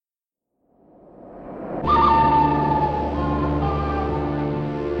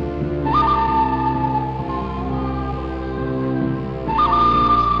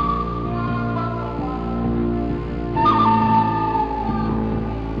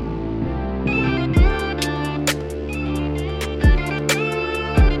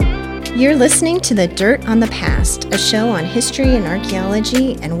You're listening to The Dirt on the Past, a show on history and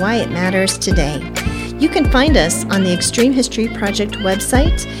archaeology and why it matters today. You can find us on the Extreme History Project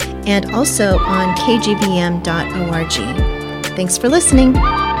website and also on kgbm.org. Thanks for listening.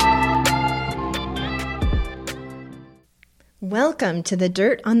 Welcome to The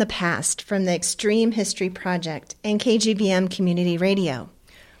Dirt on the Past from the Extreme History Project and KGBM Community Radio.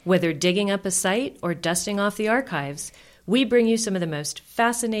 Whether digging up a site or dusting off the archives, we bring you some of the most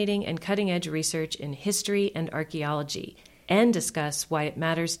fascinating and cutting-edge research in history and archaeology and discuss why it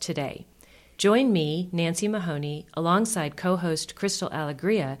matters today. Join me, Nancy Mahoney, alongside co-host Crystal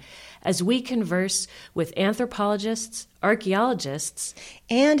Alegria, as we converse with anthropologists, archaeologists,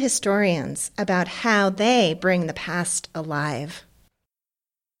 and historians about how they bring the past alive.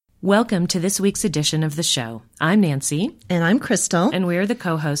 Welcome to this week's edition of the show. I'm Nancy. And I'm Crystal. And we're the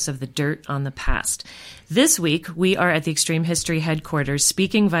co-hosts of The Dirt on the Past. This week, we are at the Extreme History headquarters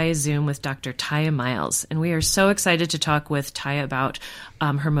speaking via Zoom with Dr. Tiya Miles. And we are so excited to talk with Tiya about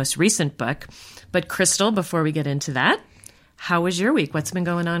her most recent book. But Crystal, before we get into that, how was your week? What's been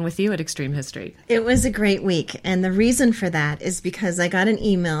going on with you at Extreme History? It was a great week. And the reason for that is because I got an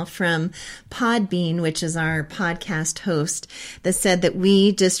email from Podbean, which is our podcast host, that said that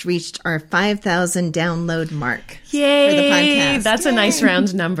we just reached our 5,000 download mark. Yay! For the podcast. That's a nice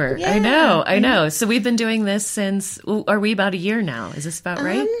round number. Yeah, I know. So we've been doing this since, are we about a year now? Is this about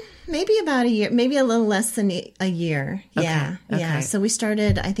right? Maybe about a year, maybe a little less than a year. Yeah. Okay. Yeah. So we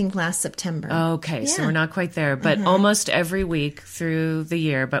started, I think, last September. Okay. Yeah. So we're not quite there, but almost every week through the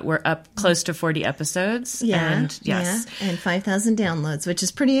year, but we're up close to 40 episodes. Yeah. And yes. Yeah. And 5,000 downloads, which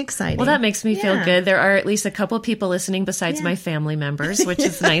is pretty exciting. Well, that makes me feel good. There are at least a couple of people listening besides my family members, which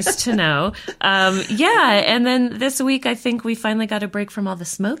is nice to know. And then this week, I think we finally got a break from all the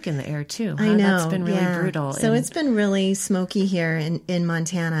smoke in the air too. Huh? I know. That's been really brutal. So it's been really smoky here in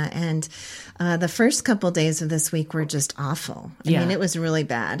Montana. And the first couple days of this week were just awful. I mean, it was really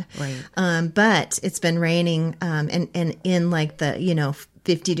bad. Right. But it's been raining and in like the,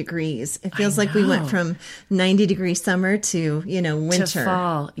 50 degrees. It feels like we went from 90-degree summer to, winter. To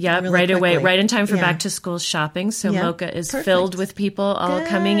fall. Yeah, really right away. quickly. Right in time for back to school shopping. So Mocha is filled with people all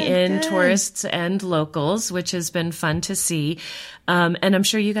coming in, tourists and locals, which has been fun to see. And I'm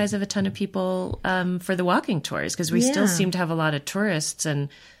sure you guys have a ton of people for the walking tours because we still seem to have a lot of tourists, and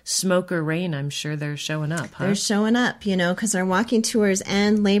smoke or rain, I'm sure they're showing up. Huh? They're showing up, because our walking tours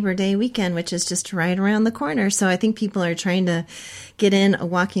end Labor Day weekend, which is just right around the corner. So I think people are trying to get in a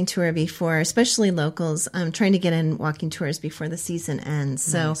walking tour before, especially locals, trying to get in walking tours before the season ends.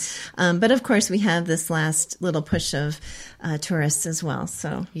 So, nice. But of course we have this last little push of tourists as well.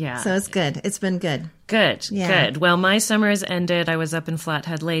 So, so it's good. It's been good. Good. Well, my summer has ended. I was up in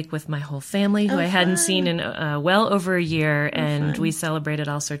Flathead Lake with my whole family, who I hadn't seen in well over a year, and we celebrated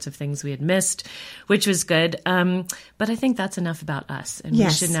all sorts of things we had missed, which was good. But I think that's enough about us, and we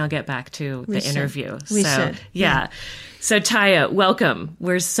should now get back to the interview. We should. Yeah. So, Tiya, welcome.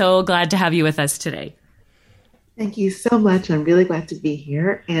 We're so glad to have you with us today. Thank you so much. I'm really glad to be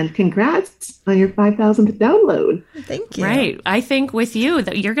here. And congrats on your 5,000th download. Thank you. Right. I think with you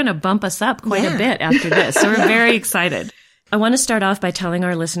that you're going to bump us up quite a bit after this. So we're very excited. I want to start off by telling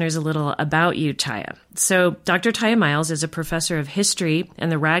our listeners a little about you, Tiya. So Dr. Tiya Miles is a professor of history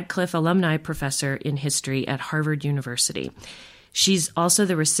and the Radcliffe Alumnae Professor in history at Harvard University. She's also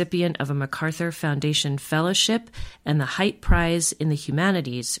the recipient of a MacArthur Foundation Fellowship and the Hiett Prize in the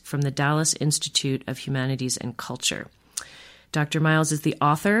Humanities from the Dallas Institute of Humanities and Culture. Dr. Miles is the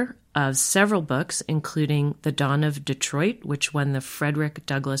author of several books, including The Dawn of Detroit, which won the Frederick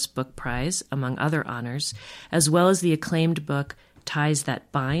Douglass Book Prize, among other honors, as well as the acclaimed book Ties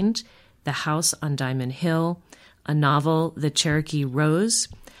That Bind, The House on Diamond Hill, a novel, The Cherokee Rose,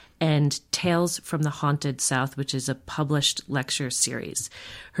 and Tales from the Haunted South, which is a published lecture series.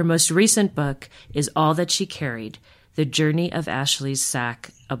 Her most recent book is All That She Carried, The Journey of Ashley's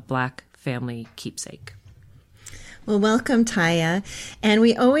Sack, a Black Family Keepsake. Well, welcome, Tiya. And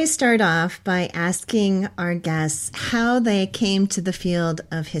we always start off by asking our guests how they came to the field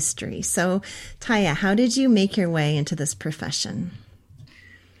of history. So, Tiya, how did you make your way into this profession?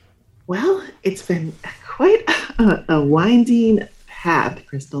 Well, it's been quite a winding path,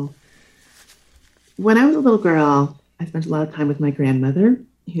 Crystal. When I was a little girl, I spent a lot of time with my grandmother,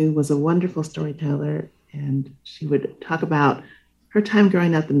 who was a wonderful storyteller, and she would talk about her time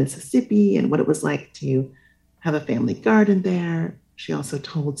growing up in Mississippi and what it was like to have a family garden there. She also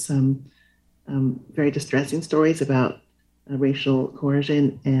told some very distressing stories about racial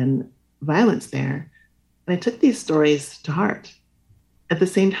coercion and violence there. And I took these stories to heart. At the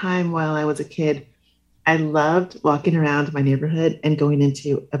same time, while I was a kid, I loved walking around my neighborhood and going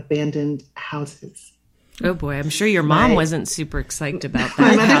into abandoned houses. Oh boy, I'm sure your mom wasn't super excited about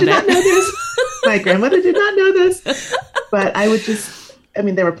that. My mother did not know this. My grandmother did not know this. But I would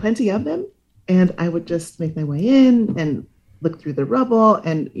there were plenty of them. And I would just make my way in and look through the rubble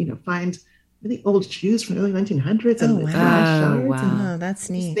and, find really old shoes from the early 1900s. And wow, that's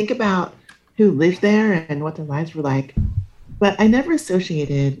neat. Think about who lived there and what their lives were like. But I never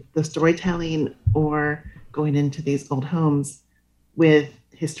associated the storytelling or going into these old homes with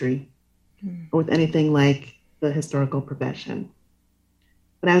history or with anything like the historical profession.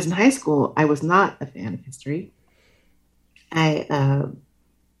 When I was in high school, I was not a fan of history.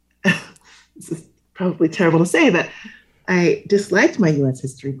 This is probably terrible to say, but I disliked my U.S.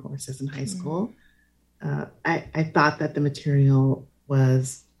 history courses in high school. I thought that the material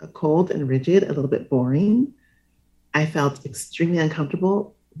was cold and rigid, a little bit boring. I felt extremely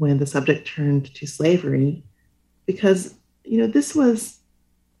uncomfortable when the subject turned to slavery because, this was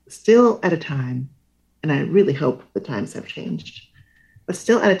still at a time, and I really hope the times have changed, but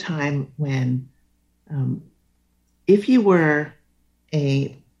still at a time when if you were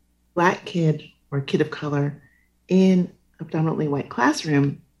a Black kid or a kid of color in a predominantly white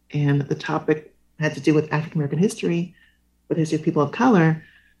classroom and the topic had to do with African American history, with history of people of color,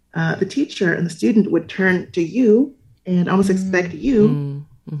 the teacher and the student would turn to you and almost expect you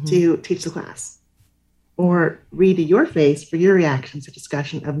to teach the class or read to your face for your reactions to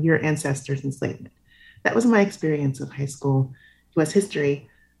discussion of your ancestors' enslavement. That was my experience of high school U.S. history,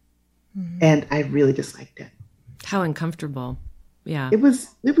 and I really disliked it. How uncomfortable. Yeah. It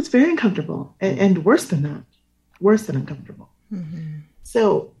was very uncomfortable and worse than uncomfortable.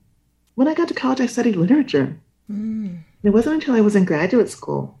 So when I got to college, I studied literature. It wasn't until I was in graduate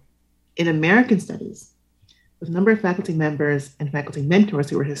school in American studies with a number of faculty members and faculty mentors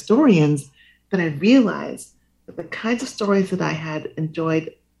who were historians that I realized that the kinds of stories that I had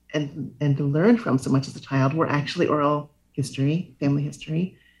enjoyed and learned from so much as a child were actually oral history, family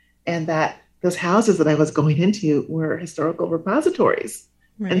history, and that those houses that I was going into were historical repositories.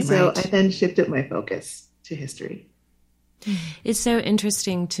 Right. And so I then shifted my focus to history. It's so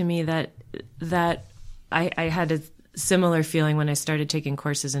interesting to me that I had a similar feeling when I started taking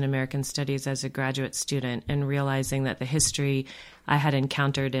courses in American Studies as a graduate student and realizing that the history I had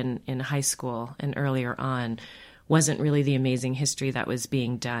encountered in high school and earlier on wasn't really the amazing history that was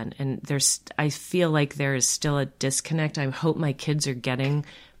being done. And I feel like there is still a disconnect. I hope my kids are getting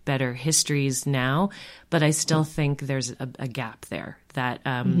better histories now, but I still think there's a gap there that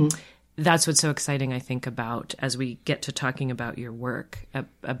that's what's so exciting, I think, about as we get to talking about your work,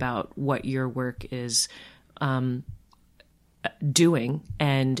 about what your work is doing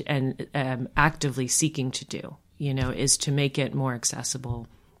and actively seeking to do, is to make it more accessible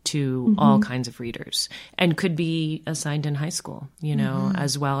to all kinds of readers and could be assigned in high school,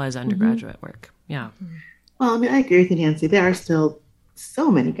 as well as undergraduate work. Yeah. Well, I agree with you, Nancy. There are still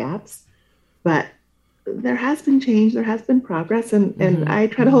so many gaps, but there has been change, there has been progress, and I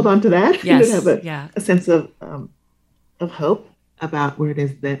try to hold on to that. Yes. To have a sense of hope about where it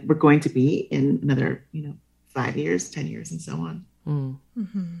is that we're going to be in another 5 years, 10 years, and so on.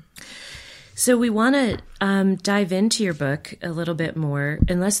 So we want to dive into your book a little bit more,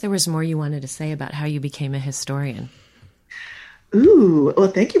 unless there was more you wanted to say about how you became a historian. Ooh, well,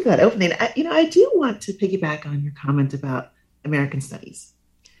 thank you for that opening. I do want to piggyback on your comment about American Studies,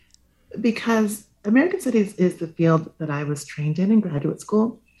 because American Studies is the field that I was trained in graduate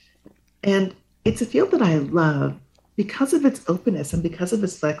school. And it's a field that I love because of its openness and because of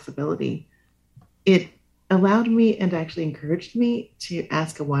its flexibility. It allowed me and actually encouraged me to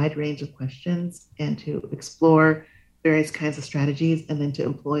ask a wide range of questions and to explore various kinds of strategies and then to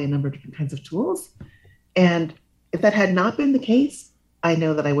employ a number of different kinds of tools. And if that had not been the case, I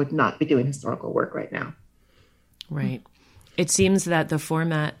know that I would not be doing historical work right now. Right. It seems that the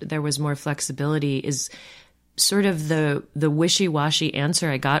format, there was more flexibility, is sort of the wishy-washy answer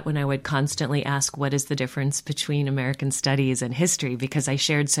I got when I would constantly ask, what is the difference between American Studies and history? Because I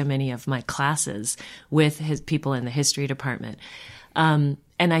shared so many of my classes with people in the history department. And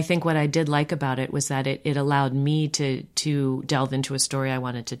I think what I did like about it was that it allowed me to delve into a story I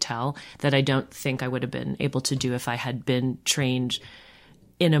wanted to tell that I don't think I would have been able to do if I had been trained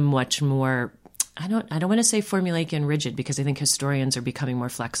in a much more, I don't want to say formulaic and rigid, because I think historians are becoming more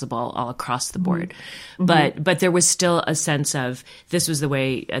flexible all across the board. But there was still a sense of this was the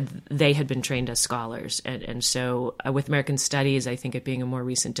way they had been trained as scholars. And so with American Studies, I think it being a more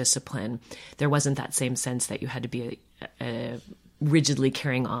recent discipline, there wasn't that same sense that you had to be rigidly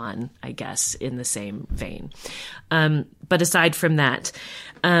carrying on, I guess, in the same vein. But aside from that,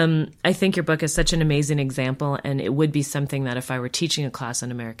 I think your book is such an amazing example, and it would be something that if I were teaching a class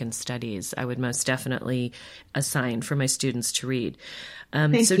on American Studies, I would most definitely assign for my students to read.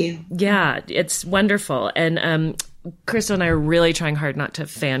 Thank you. Yeah, it's wonderful. And Crystal and I are really trying hard not to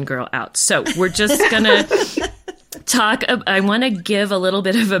fangirl out. So we're just going to talk. I want to give a little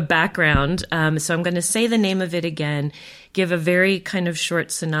bit of a background. So I'm going to say the name of it again, give a very kind of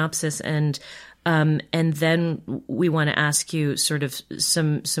short synopsis, and then we want to ask you sort of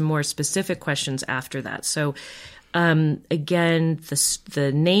some more specific questions after that. So, again,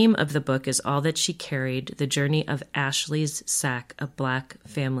 the name of the book is All That She Carried, The Journey of Ashley's Sack, a Black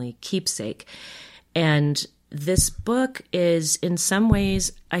Family Keepsake. And this book is in some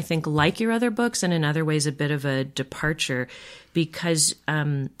ways, I think, like your other books, and in other ways a bit of a departure, because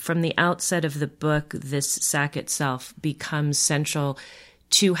from the outset of the book, this sack itself becomes central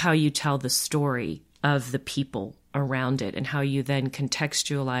to how you tell the story of the people around it and how you then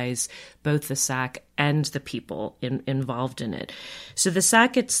contextualize both the sack and the people involved in it. So the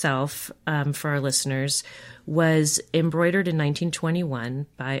sack itself, for our listeners, was embroidered in 1921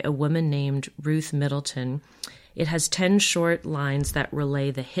 by a woman named Ruth Middleton. It has 10 short lines that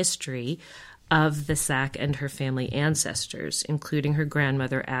relay the history of the sack and her family ancestors, including her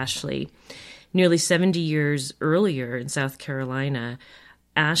grandmother, Ashley. Nearly 70 years earlier in South Carolina,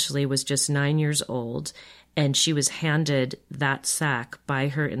 Ashley was just 9 years old, and she was handed that sack by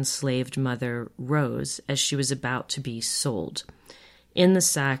her enslaved mother, Rose, as she was about to be sold. In the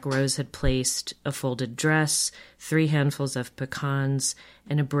sack, Rose had placed a folded dress, 3 handfuls of pecans,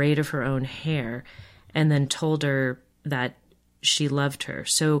 and a braid of her own hair, and then told her that she loved her.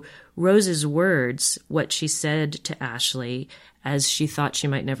 So Rose's words, what she said to Ashley as she thought she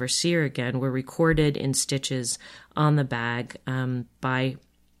might never see her again, were recorded in stitches on the bag by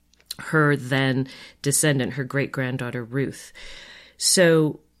her then descendant, her great-granddaughter Ruth.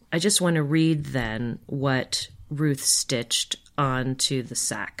 So I just want to read then what Ruth stitched onto the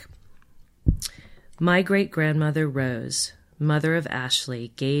sack. My great-grandmother Rose, mother of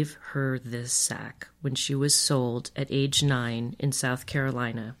Ashley, gave her this sack when she was sold at age 9 in South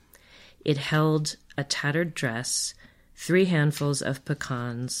Carolina. It held a tattered dress, 3 handfuls of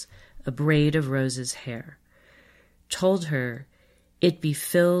pecans, a braid of Rose's hair. Told her, it be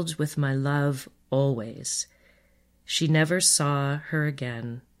filled with my love always. She never saw her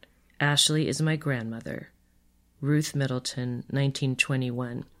again. Ashley is my grandmother. Ruth Middleton,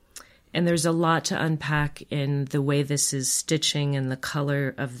 1921. And there's a lot to unpack in the way this is stitching and the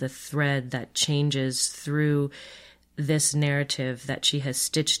color of the thread that changes through this narrative that she has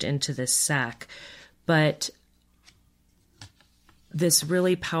stitched into this sack. But this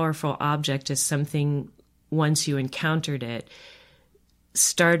really powerful object is something, once you encountered it,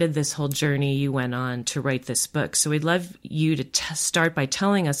 started this whole journey you went on to write this book. So we'd love you to start by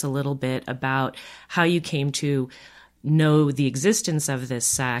telling us a little bit about how you came to know the existence of this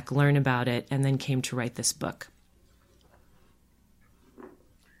sack, learn about it, and then came to write this book.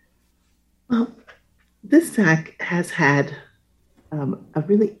 Well, this sack has had a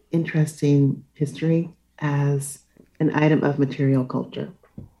really interesting history as an item of material culture.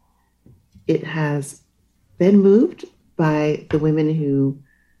 It has been moved by the women who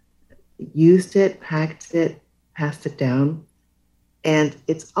used it, packed it, passed it down. And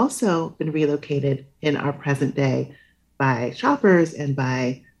it's also been relocated in our present day by shoppers and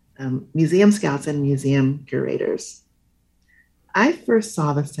by museum scouts and museum curators. I first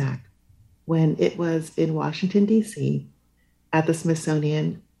saw the sack when it was in Washington, D.C. at the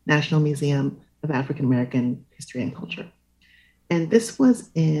Smithsonian National Museum of African American History and Culture. And this was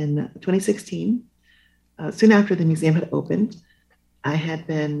in 2016. Soon after the museum had opened, I had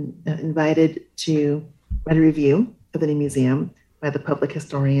been invited to write a review of the new museum by the Public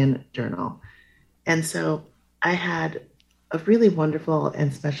Historian Journal. And so I had a really wonderful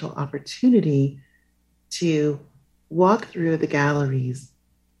and special opportunity to walk through the galleries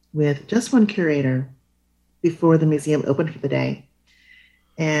with just one curator before the museum opened for the day.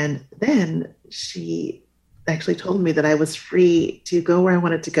 And then she actually told me that I was free to go where I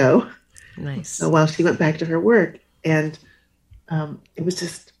wanted to go. Nice. So while she went back to her work, and it was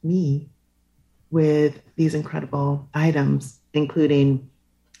just me with these incredible items, including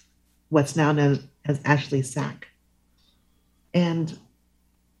what's now known as Ashley's sack. And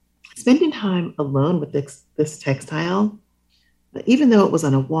spending time alone with this textile, even though it was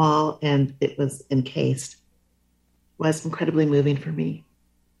on a wall and it was encased, was incredibly moving for me.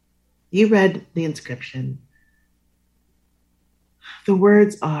 You read the inscription. The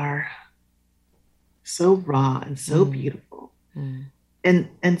words are so raw and so beautiful.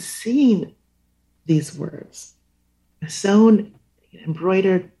 And seeing these words sewn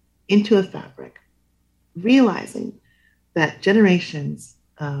embroidered into a fabric, realizing that generations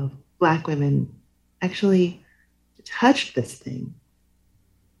of Black women actually touched this thing.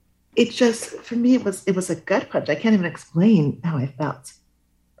 It just, for me, it was a gut punch. I can't even explain how I felt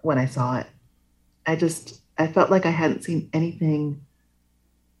when I saw it. I felt like I hadn't seen anything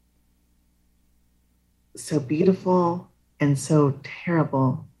so beautiful and so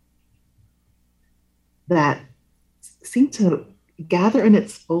terrible that seemed to gather in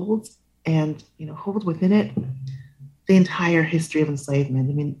its folds and, hold within it the entire history of enslavement.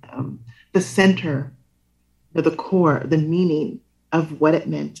 I mean, the center, the core, the meaning of what it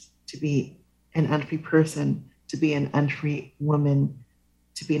meant to be an unfree person, to be an unfree woman,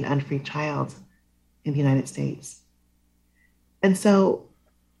 to be an unfree child in the United States. And so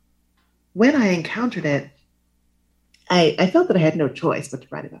when I encountered it, I felt that I had no choice but to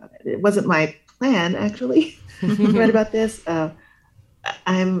write about it. It wasn't my plan, actually, to write about this.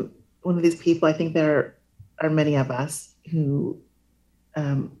 I'm one of these people, I think there are many of us who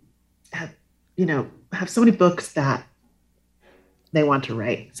have so many books that they want to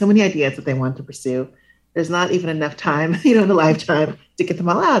write, so many ideas that they want to pursue. There's not even enough time, in a lifetime to get them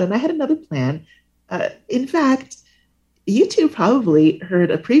all out. And I had another plan. In fact, you two probably heard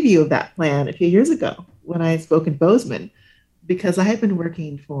a preview of that plan a few years ago when I spoke in Bozeman, because I had been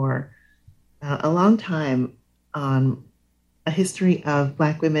working for a long time on a history of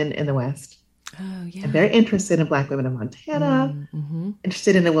Black women in the West. Oh, yeah. I'm very interested in Black women in Montana,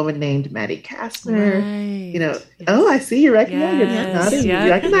 interested in a woman named Maddie Kastner. Right. Yes. Oh, I see you recognize it. You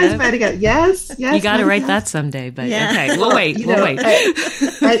recognize Maddie Kastner. Yes. You got to write that someday, but okay, we'll wait.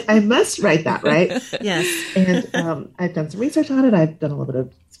 I must write that, right? Yes. And I've done some research on it. I've done a little bit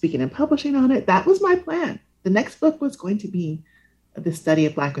of speaking and publishing on it. That was my plan. The next book was going to be the study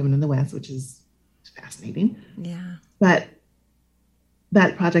of Black women in the West, which is fascinating. Yeah. But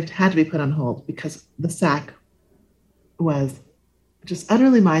that project had to be put on hold because the sack was just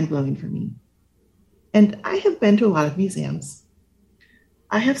utterly mind-blowing for me. And I have been to a lot of museums.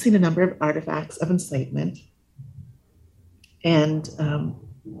 I have seen a number of artifacts of enslavement. And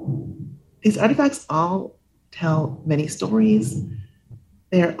these artifacts all tell many stories.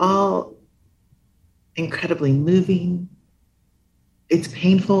 They're all incredibly moving. It's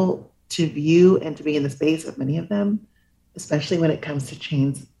painful to view and to be in the space of many of them, especially when it comes to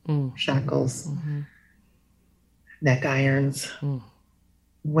chains, shackles, neck irons,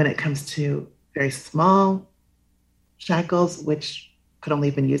 when it comes to very small shackles, which could only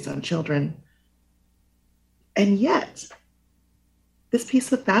have been used on children. And yet, this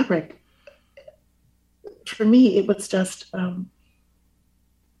piece of fabric, for me, it was just,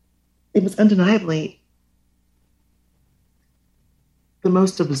 it was undeniably the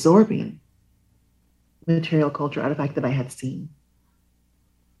most absorbing material culture artifact that I had seen.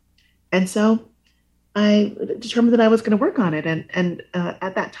 And so I determined that I was going to work on it. And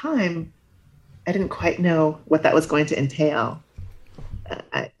at that time, I didn't quite know what that was going to entail.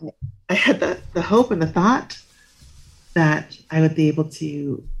 I had the hope and the thought that I would be able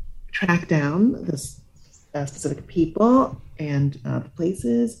to track down the specific people and the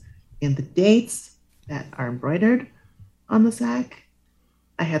places and the dates that are embroidered on the sack.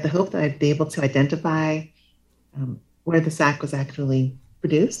 I had the hope that I'd be able to identify where the sack was actually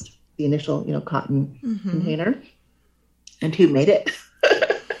produced, the initial, cotton container, and who made it.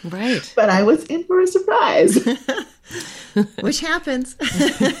 Right. But I was in for a surprise. Which happens.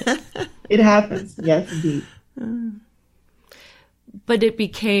 It happens. Yes, indeed. But it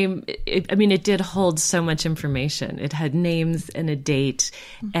became, it did hold so much information. It had names and a date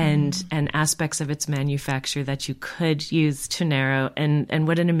and aspects of its manufacture that you could use to narrow. And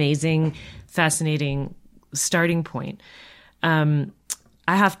what an amazing, fascinating starting point. I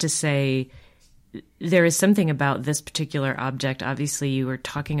have to say, there is something about this particular object. Obviously, you were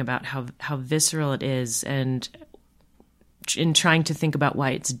talking about how visceral it is, and in trying to think about why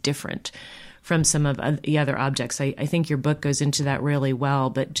it's different from some of the other objects. I think your book goes into that really well,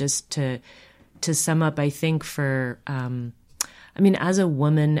 but just to sum up, I think for, as a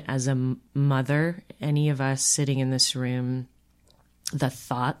woman, as a mother, any of us sitting in this room, the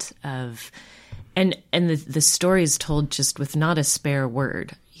thought of, and the story is told just with not a spare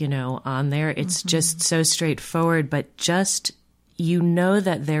word, on there. It's just so straightforward, but just,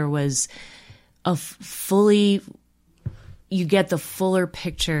 that there was you get the fuller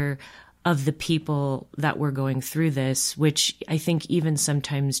picture of the people that were going through this, which I think even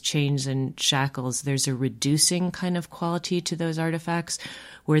sometimes chains and shackles, there's a reducing kind of quality to those artifacts,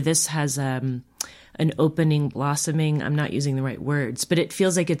 where this has an opening, blossoming. I'm not using the right words, but it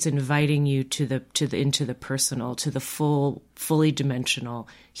feels like it's inviting you into the personal, to the fully dimensional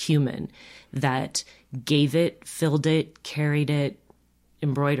human that gave it, filled it, carried it,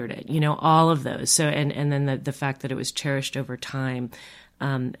 embroidered it, all of those. So, and then the fact that it was cherished over time,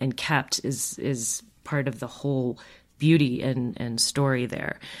 and kept is part of the whole beauty and story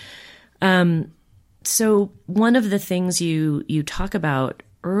there. So one of the things you talk about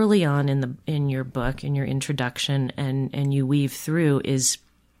early on in your book, in your introduction, and you weave through, is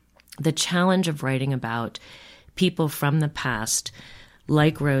the challenge of writing about people from the past,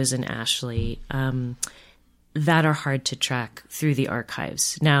 like Rose and Ashley, that are hard to track through the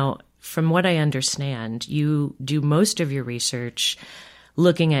archives. Now, from what I understand, you do most of your research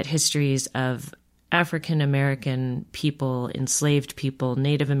looking at histories of African American people, enslaved people,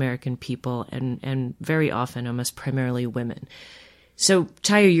 Native American people, and very often almost primarily women. So,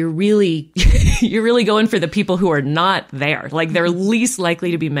 Tiya, you're really going for the people who are not there. Like, they're least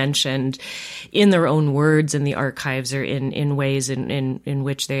likely to be mentioned in their own words in the archives, or in ways in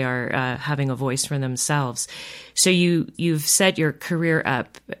which they are having a voice for themselves. So you've set your career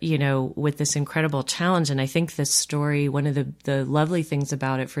up, with this incredible challenge. And I think this story, one of the lovely things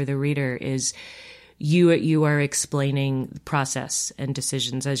about it for the reader is you are explaining the process and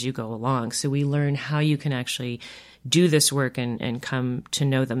decisions as you go along. So we learn how you can actually do this work and come to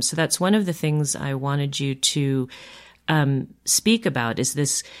know them. So that's one of the things I wanted you to speak about, is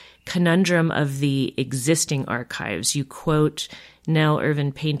this conundrum of the existing archives. You quote Nell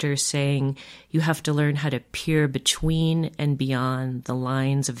Irvin Painter saying, "You have to learn how to peer between and beyond the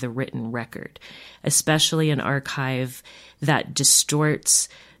lines of the written record, especially an archive that distorts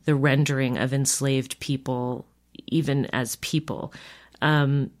the rendering of enslaved people, even as people."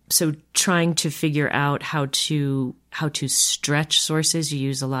 So trying to figure out how to stretch sources. You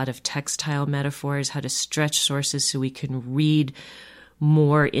use a lot of textile metaphors, how to stretch sources so we can read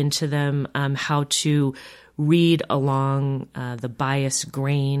more into them, how to read along the bias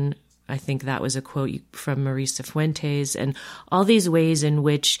grain. I think that was a quote from Marisa Fuentes, and all these ways in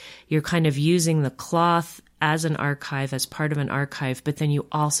which you're kind of using the cloth as an archive, as part of an archive, but then you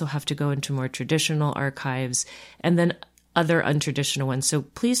also have to go into more traditional archives and then other untraditional ones. So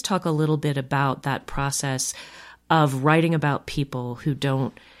please talk a little bit about that process of writing about people who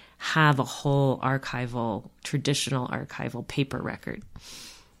don't have a whole traditional archival paper record.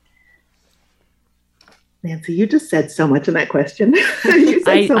 Nancy, you just said so much in that question.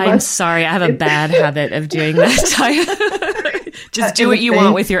 I'm sorry. I have a bad habit of doing that. Just do what you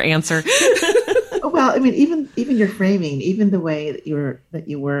want with your answer. Well, I mean, even your framing, even the way that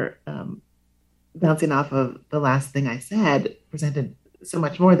you were bouncing off of the last thing I said, presented so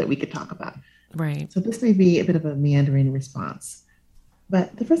much more that we could talk about. Right. So this may be a bit of a meandering response.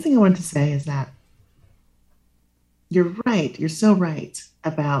 But the first thing I want to say is that you're right. You're so right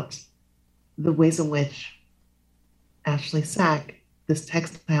about the ways in which Ashley Sack, this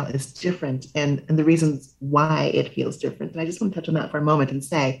textile, is different, and the reasons why it feels different. And I just want to touch on that for a moment and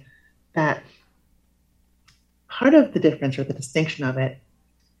say that part of the difference, or the distinction of it,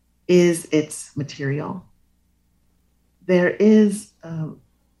 is its material. There is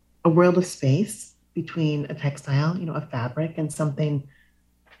a world of space between a textile, a fabric, and something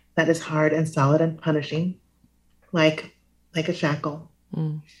that is hard and solid and punishing, like a shackle.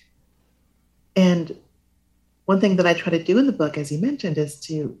 Mm. And one thing that I try to do in the book, as you mentioned, is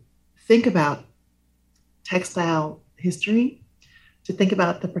to think about textile history, to think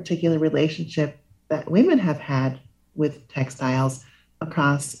about the particular relationship that women have had with textiles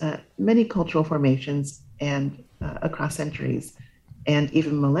across many cultural formations and across centuries and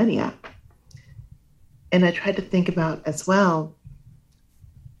even millennia. And I tried to think about as well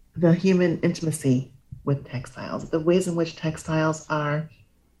the human intimacy with textiles, the ways in which textiles are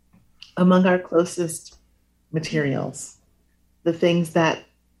among our closest materials, the things that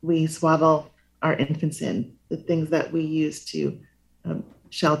we swaddle our infants in, the things that we use to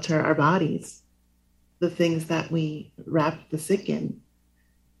shelter our bodies, the things that we wrap the sick in,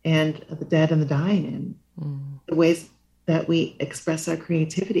 and the dead and the dying in, the ways that we express our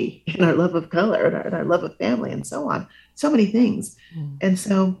creativity and our love of color and our love of family and so on. So many things. And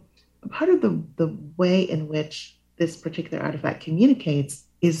so part of the way in which this particular artifact communicates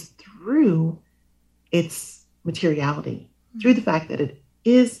is through its materiality, through the fact that it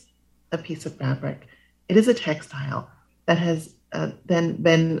is a piece of fabric. It is a textile that has then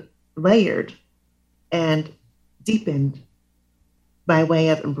been layered and deepened by way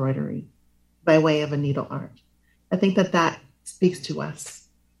of embroidery, by way of a needle art. I think that speaks to us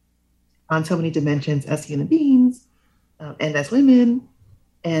on so many dimensions as human beings and as women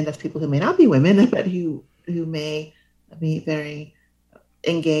and as people who may not be women, but who may be very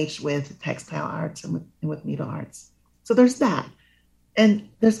engaged with textile arts and with needle arts. So there's that. And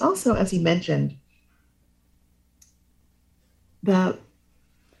there's also, as you mentioned, the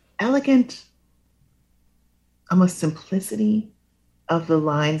elegant, almost simplicity of the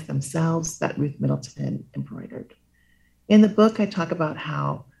lines themselves that Ruth Middleton embroidered. In the book, I talk about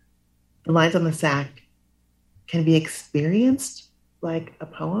how the lines on the sack can be experienced like a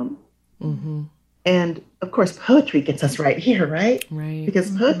poem. Mm-hmm. And of course, poetry gets us right here, right? Right. Because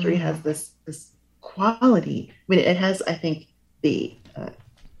poetry has this quality. I mean, it has, I think, the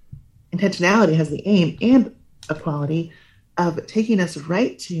intentionality, has the aim and a quality of taking us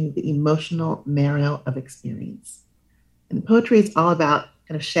right to the emotional marrow of experience. And poetry is all about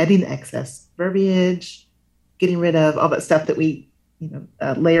kind of shedding the excess verbiage, getting rid of all that stuff that we,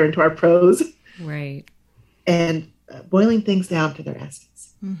 layer into our prose, right, and boiling things down to their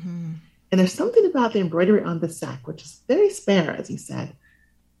essence. Mm-hmm. And there's something about the embroidery on the sack, which is very spare, as you said,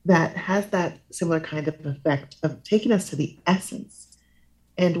 that has that similar kind of effect of taking us to the essence.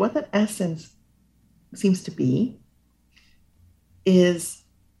 And what that essence seems to be is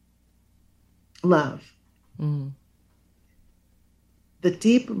love. Mm. The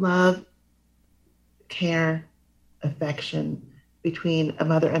deep love, care, affection between a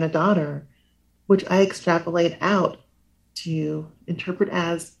mother and a daughter, which I extrapolate out to interpret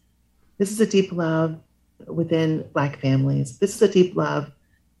as, this is a deep love within Black families. This is a deep love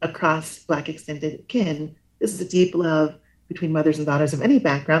across Black extended kin. This is a deep love between mothers and daughters of any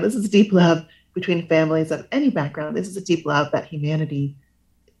background. This is a deep love between families of any background. This is a deep love that humanity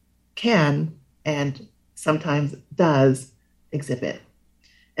can and sometimes does exhibit.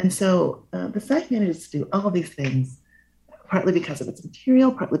 And so the sack manages to do all of these things, partly because of its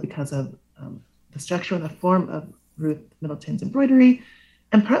material, partly because of the structure and the form of Ruth Middleton's embroidery,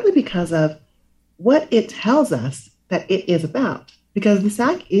 and partly because of what it tells us that it is about. Because the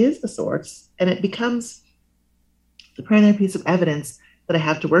sack is a source, and it becomes the primary piece of evidence that I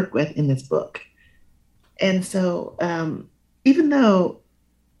have to work with in this book. And so even though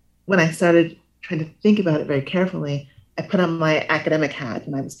when I started trying to think about it very carefully, I put on my academic hat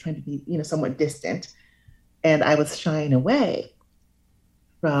and I was trying to be, somewhat distant, and I was shying away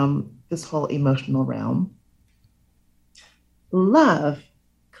from this whole emotional realm. Love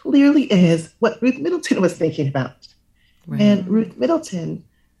clearly is what Ruth Middleton was thinking about. Right. And Ruth Middleton,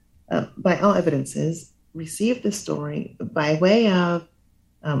 by all evidences, received this story by way of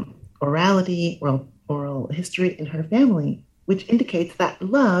orality, oral history in her family, which indicates that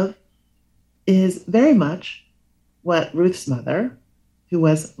love is very much what Ruth's mother, who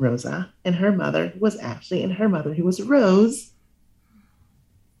was Rosa, and her mother, who was Ashley, and her mother, who was Rose,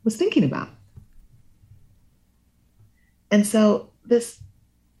 was thinking about. And so this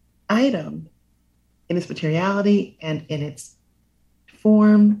item, in its materiality and in its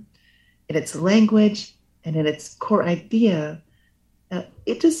form, in its language, and in its core idea,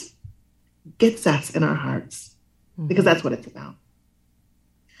 it just gets us in our hearts, because that's what it's about.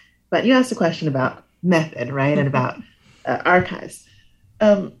 But you asked a question about method, right? And about archives.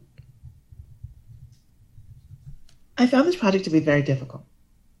 I found this project to be very difficult.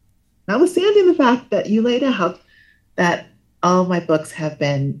 Notwithstanding the fact that you laid out that all of my books have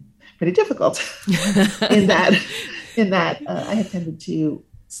been pretty difficult in that I have tended to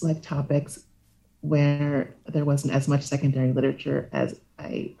select topics where there wasn't as much secondary literature as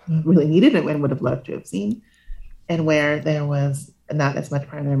I really needed and would have loved to have seen, and where there was not as much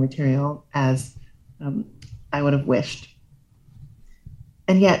primary material as I would have wished.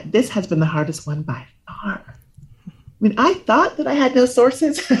 And yet this has been the hardest one by far. I mean, I thought that I had no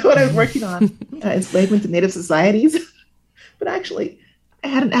sources when I was working on enslavement in Native societies, but actually I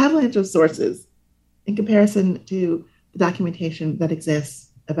had an avalanche of sources in comparison to the documentation that exists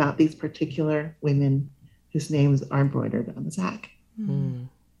about these particular women whose names are embroidered on the sack. Mm.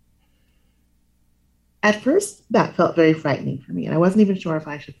 At first, that felt very frightening for me, and I wasn't even sure if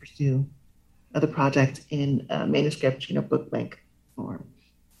I should pursue the project in manuscript, book length form.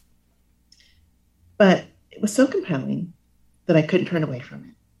 But it was so compelling that I couldn't turn away from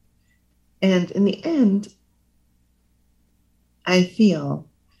it. And in the end, I feel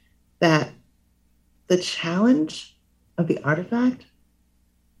that the challenge of the artifact,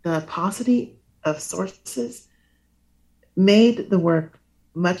 the paucity of sources, made the work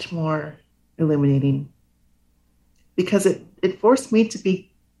much more illuminating, because it forced me to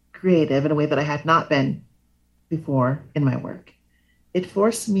be creative in a way that I had not been before in my work. It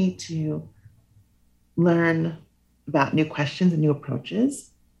forced me to learn about new questions and new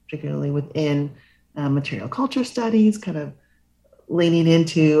approaches, particularly within material culture studies, kind of leaning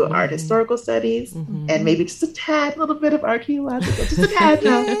into art historical studies and maybe just a tad little bit of archaeological, just a tad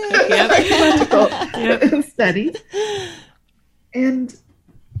archaeological studies. And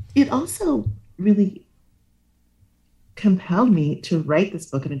it also really compelled me to write this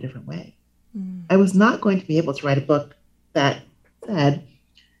book in a different way. I was not going to be able to write a book that said,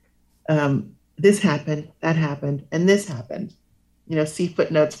 this happened, that happened, and this happened. See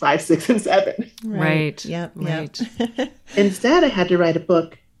footnotes 5, 6, and 7. Right. Yep. Instead, I had to write a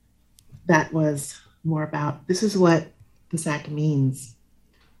book that was more about, this is what this act means.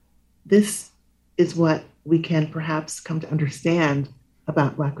 This is what we can perhaps come to understand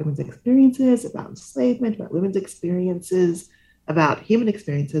about Black women's experiences, about enslavement, about women's experiences, about human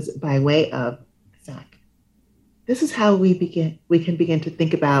experiences by way of SAC. This is how we can begin to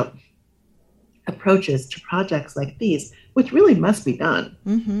think about approaches to projects like these, which really must be done.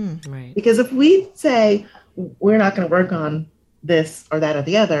 Right. Because if we say we're not going to work on this or that or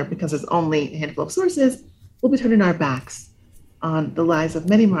the other because there's only a handful of sources, we'll be turning our backs on the lives of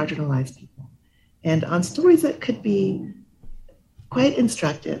many marginalized people and on stories that could be quite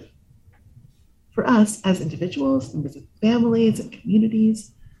instructive for us as individuals, members of families and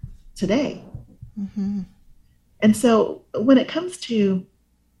communities today. And so when it comes to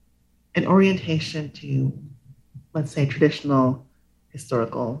an orientation to, let's say, traditional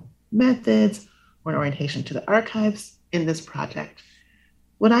historical methods or an orientation to the archives in this project,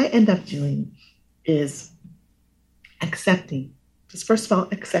 what I end up doing is accepting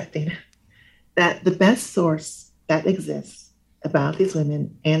that the best source that exists about these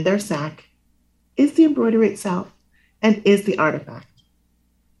women and their SAC is the embroidery itself and is the artifact.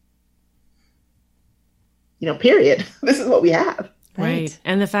 Period. This is what we have. Right.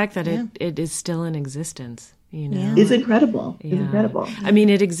 And the fact that it is still in existence, is incredible. Yeah. It's incredible. I mean,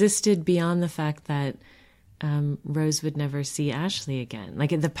 it existed beyond the fact that Rose would never see Ashley again.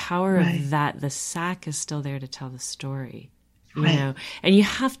 Like the power of that, the SAC is still there to tell the story. You know, and you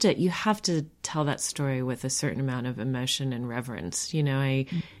have to tell that story with a certain amount of emotion and reverence.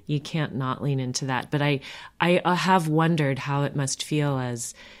 You can't not lean into that. But I have wondered how it must feel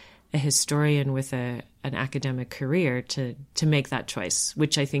as a historian with an academic career to make that choice,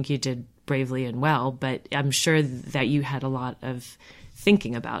 which I think you did bravely and well. But I'm sure that you had a lot of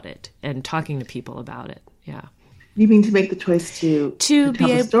thinking about it and talking to people about it. Yeah. You mean to make the choice to tell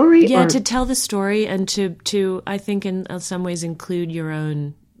the story? Yeah, to tell the story and to I think in some ways include your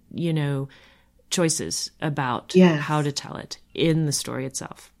own, choices about how to tell it in the story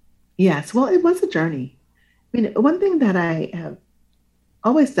itself. Yes. Well, it was a journey. I mean, one thing that I have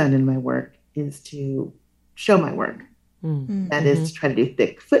always done in my work is to show my work. That is to try to do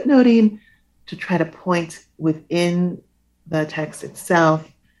thick footnoting, to try to point within the text itself,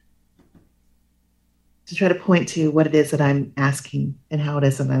 to try to point to what it is that I'm asking and how it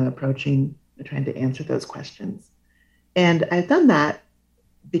is that I'm approaching and trying to answer those questions. And I've done that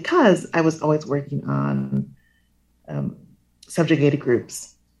because I was always working on subjugated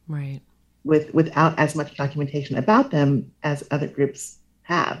groups, right? Without as much documentation about them as other groups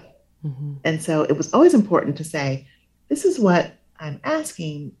have. And so it was always important to say, this is what I'm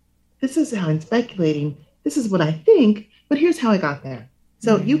asking, this is how I'm speculating, this is what I think, but here's how I got there.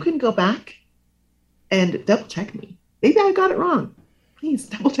 So you can go back and double check me. Maybe I got it wrong. Please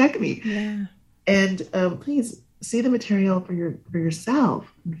double check me. Yeah. And please see the material for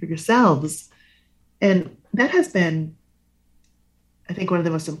yourself and for yourselves. And that has been, I think, one of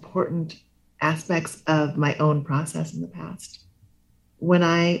the most important aspects of my own process in the past. When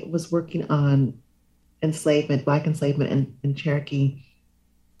I was working on enslavement, Black enslavement in Cherokee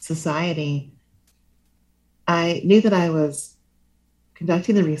society, I knew that I was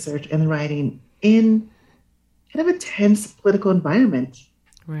conducting the research and the writing in kind of a tense political environment.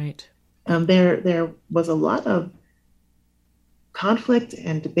 Right. There was a lot of conflict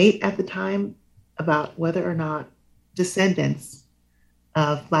and debate at the time about whether or not descendants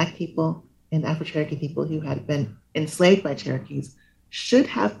of Black people and Afro-Cherokee people who had been enslaved by Cherokees should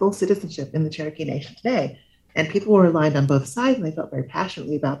have full citizenship in the Cherokee Nation today. And people were aligned on both sides, and they felt very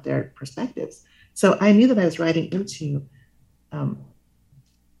passionately about their perspectives. So I knew that I was writing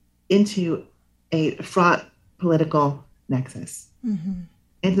into a fraught political nexus. And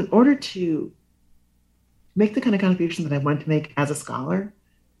in order to make the kind of contribution that I wanted to make as a scholar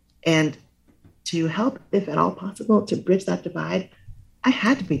and to help, if at all possible, to bridge that divide, I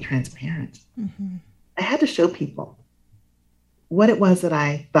had to be transparent. I had to show people what it was that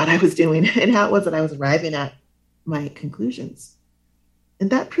I thought I was doing and how it was that I was arriving at my conclusions. And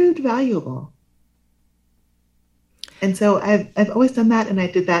that proved valuable. And so I've always done that, and I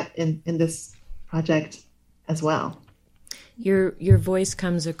did that in this project as well. Your voice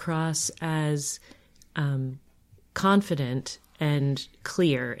comes across as confident and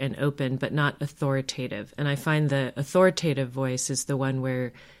clear and open, but not authoritative. And I find the authoritative voice is the one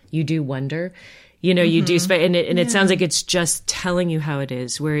where you do wonder, you do, and it sounds like it's just telling you how it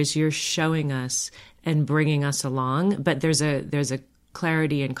is, whereas you're showing us and bringing us along. But there's a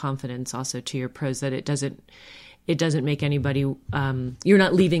clarity and confidence also to your prose that it doesn't make anybody, you're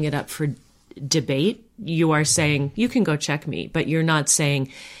not leaving it up for debate. You are saying, you can go check me, but you're not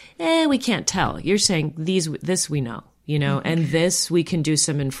saying, we can't tell. You're saying this we know, and this we can do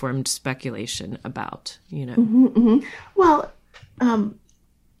some informed speculation about, Mm-hmm, mm-hmm. Well,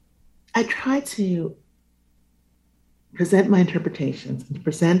 I try to present my interpretations and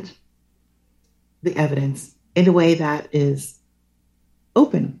present the evidence in a way that is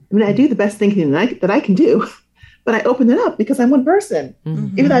open. I mean, I do the best thinking that I can do, but I open it up because I'm one person.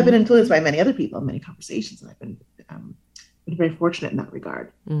 Mm-hmm. Even though I've been influenced by many other people, many conversations, and I've been very fortunate in that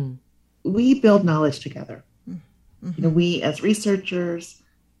regard. Mm. We build knowledge together. Mm-hmm. We as researchers,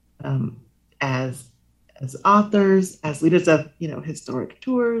 as authors, as leaders of historic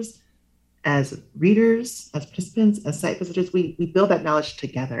tours, as readers, as participants, as site visitors, we build that knowledge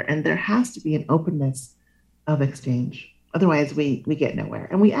together, and there has to be an openness of exchange. Otherwise, we get nowhere.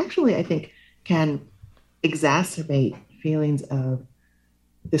 And we actually, I think, can exacerbate feelings of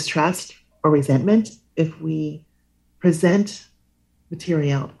distrust or resentment if we present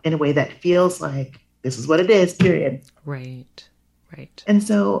material in a way that feels like this is what it is, period. Right. And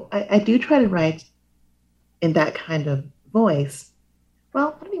so I do try to write in that kind of voice.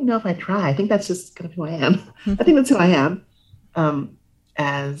 Well, I don't even know if I try. I think that's just kind of who I am. Mm-hmm. I think that's who I am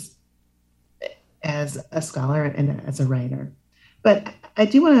as a scholar and as a writer. But I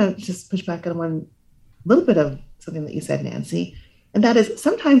do want to just push back on one little bit of something that you said, Nancy, and that is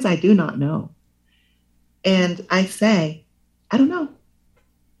sometimes I do not know. And I say, I don't know.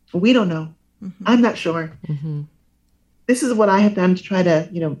 We don't know. Mm-hmm. I'm not sure. Mm-hmm. This is what I have done to try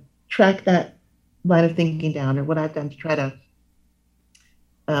to, track that line of thinking down, or what I've done to try to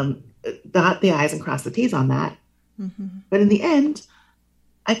dot the I's and cross the T's on that. Mm-hmm. But in the end,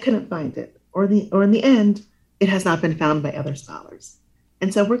 I couldn't find it. Or in the end, it has not been found by other scholars.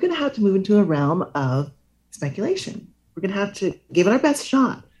 And so we're going to have to move into a realm of speculation. We're going to have to give it our best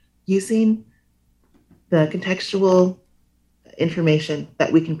shot using the contextual information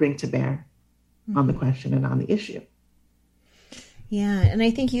that we can bring to bear on the question and on the issue. Yeah, and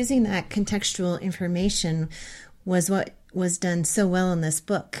I think using that contextual information was what was done so well in this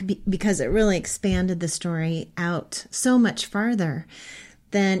book, because it really expanded the story out so much farther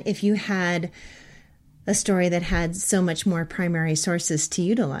than if you had a story that had so much more primary sources to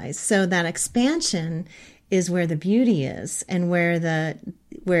utilize. So that expansion is where the beauty is, and where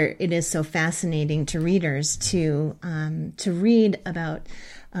it is so fascinating to readers to read about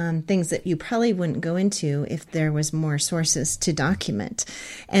things that you probably wouldn't go into if there was more sources to document,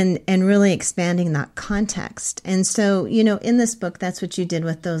 and really expanding that context. And so, in this book, that's what you did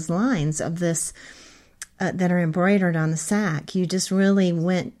with those lines of this that are embroidered on the sack. You just really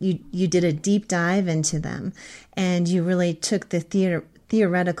you did a deep dive into them, and you really took the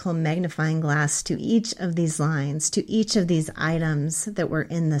theoretical magnifying glass to each of these lines, to each of these items that were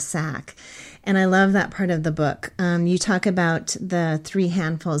in the sack. And I love that part of the book. You talk about the 3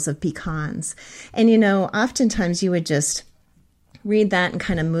 handfuls of pecans. And, oftentimes you would just read that and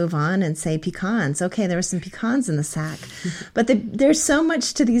kind of move on and say pecans. Okay, there were some pecans in the sack. But there's so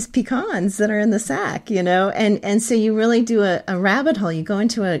much to these pecans that are in the sack, And so you really do a rabbit hole. You go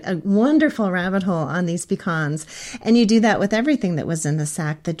into a wonderful rabbit hole on these pecans. And you do that with everything that was in the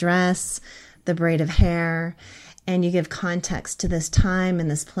sack, the dress, the braid of hair. And you give context to this time and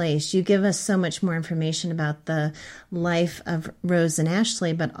this place. You give us so much more information about the life of Rose and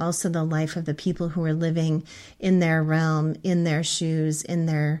Ashley, but also the life of the people who were living in their realm, in their shoes, in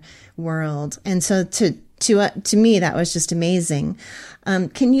their world. And so to me, that was just amazing.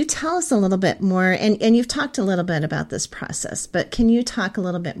 Can you tell us a little bit more? And you've talked a little bit about this process, but can you talk a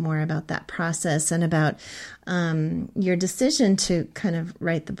little bit more about that process and about your decision to kind of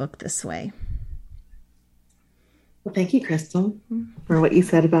write the book this way? Well, thank you, Crystal, for what you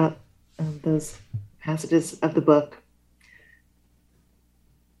said about those passages of the book.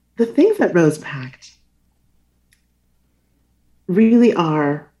 The things that Rose packed really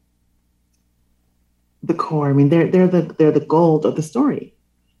are the core. I mean, they're the gold of the story,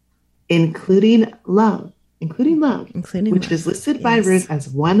 including love, which is listed by Ruth as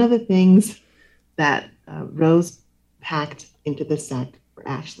one of the things that Rose packed into the sack for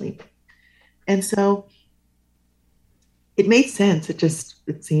Ashley. And so it made sense.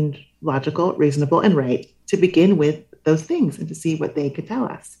 It seemed logical, reasonable, and right to begin with those things and to see what they could tell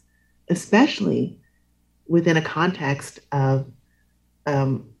us, especially within a context of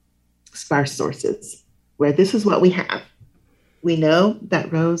sparse sources, where this is what we have. We know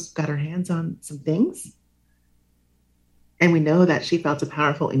that Rose got her hands on some things, and we know that she felt a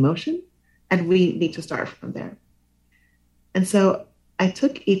powerful emotion, and we need to start from there. And so I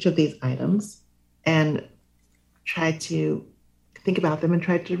took each of these items and tried to think about them and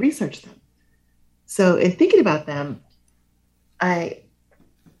tried to research them. So in thinking about them, I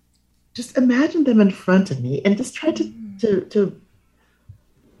just imagined them in front of me and just tried to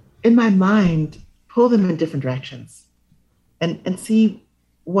in my mind, pull them in different directions and see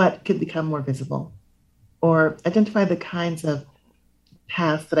what could become more visible, or identify the kinds of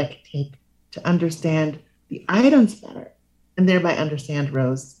paths that I could take to understand the items better and thereby understand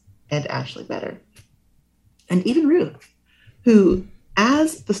Rose and Ashley better. And even Ruth, who,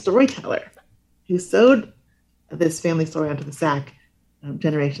 as the storyteller, who sewed this family story onto the sack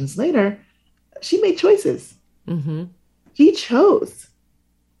generations later, she made choices. Mm-hmm. She chose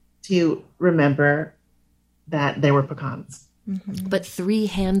to remember that there were pecans. Mm-hmm. But 3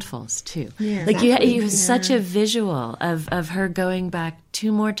 handfuls, too. Yeah, like exactly. you have such a visual of her going back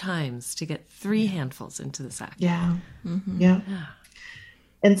 2 more times to get 3 handfuls into the sack. Yeah. Mm-hmm. Yeah.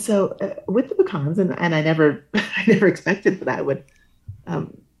 And so with the pecans, and I never expected that I would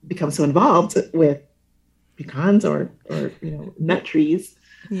become so involved with pecans or nut trees.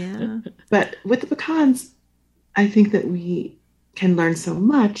 Yeah. But with the pecans, I think that we can learn so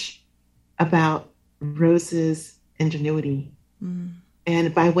much about Rose's ingenuity. Mm.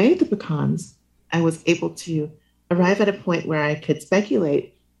 And by way of the pecans, I was able to arrive at a point where I could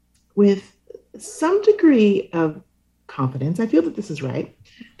speculate with some degree of confidence. I feel that this is right,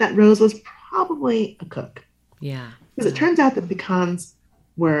 that Rose was probably a cook. Yeah. Because it turns out that pecans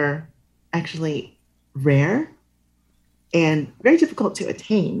were actually rare and very difficult to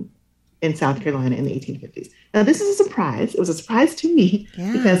attain in South Carolina in the 1850s. Now, this is a surprise. It was a surprise to me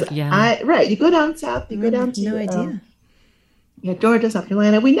because you go down south, you go down to no idea. Georgia, South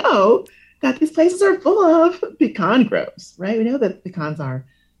Carolina. We know that these places are full of pecan groves, right? We know that pecans are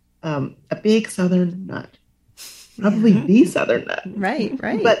a big southern nut, probably the southern nut. Right.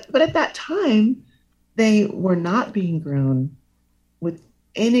 But at that time, they were not being grown with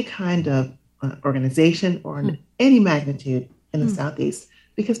any kind of organization or in any magnitude in the Southeast,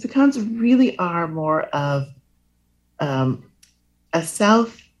 because pecans really are more of a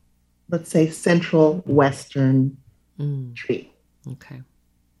South, let's say, central Western tree. Okay.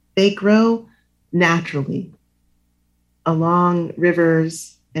 They grow naturally along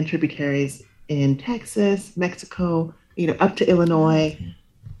rivers and tributaries in Texas, Mexico, up to Illinois,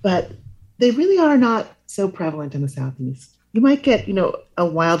 but they really are not so prevalent in the Southeast. You might get, a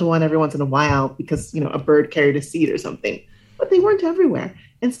wild one every once in a while because, a bird carried a seed or something, but they weren't everywhere.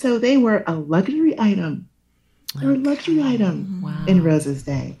 And so they were a luxury item. They were a luxury item in Rose's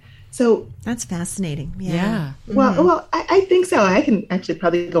day. So that's fascinating. Yeah. Well, I think so. I can actually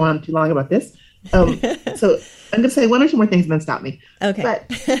probably go on too long about this. So I'm going to say 1 or 2 more things and then stop me. Okay. But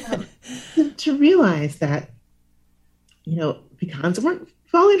to realize that, pecans weren't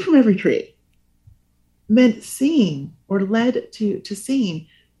falling from every tree meant seeing or led to seeing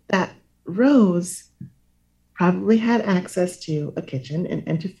that Rose probably had access to a kitchen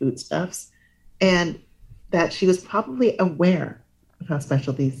and to foodstuffs, and that she was probably aware of how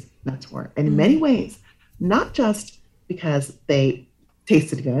special these nuts were. And in many ways, not just because they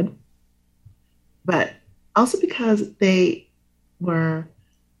tasted good, but also because they were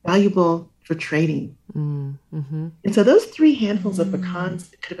valuable for trading. Mm-hmm. And so those 3 handfuls of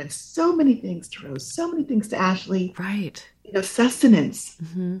pecans could have been so many things to Rose, so many things to Ashley. Right. Sustenance,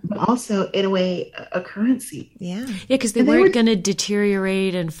 but also, in a way, a currency. Yeah. Yeah, because they weren't going to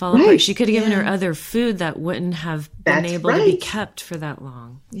deteriorate and fall apart. She could have given her other food that wouldn't have been able to be kept for that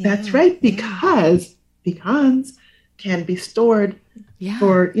long. Yeah. That's right, because pecans can be stored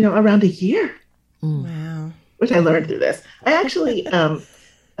for, around a year. Wow. Which I learned through this. I actually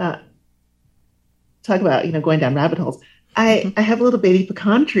talk about, going down rabbit holes. I have a little baby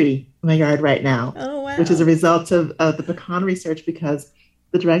pecan tree in my yard right now, which is a result of the pecan research, because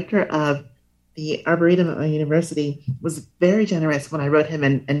the director of the Arboretum at my university was very generous when I wrote him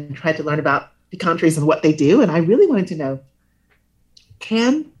and tried to learn about pecan trees and what they do. And I really wanted to know,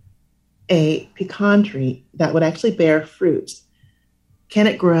 can a pecan tree that would actually bear fruit, can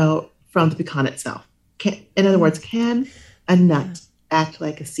it grow from the pecan itself? In other words, can a nut act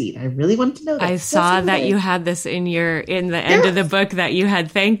like a seed? I really wanted to know that. I saw that you had this in the end of the book, that you had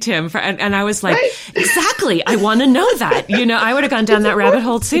thanked him for, and I was like, exactly, I want to know that. I would have gone down that rabbit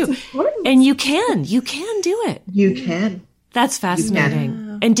hole too. It's important. And you can do it. You can. That's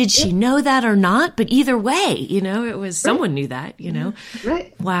fascinating. And did she know that or not? But either way, it was someone knew that,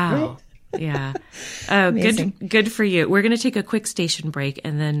 Right. Wow. Right. Yeah. Good for you. We're going to take a quick station break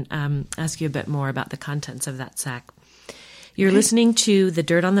and then ask you a bit more about the contents of that sack. You're listening to The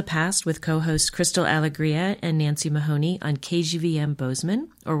Dirt on the Past with co-hosts Crystal Alegria and Nancy Mahoney on KGVM Bozeman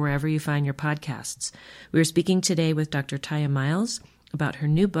or wherever you find your podcasts. We're speaking today with Dr. Tiya Miles about her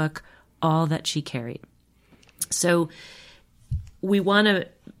new book, All That She Carried. So we want to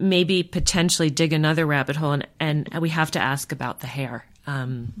maybe potentially dig another rabbit hole, and we have to ask about the hair,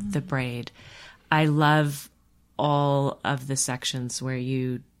 the braid. I love all of the sections where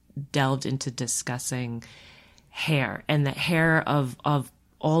you delved into discussing hair and the hair of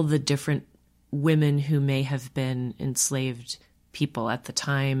all the different women who may have been enslaved people at the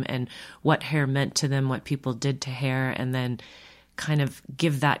time and what hair meant to them, what people did to hair, and then kind of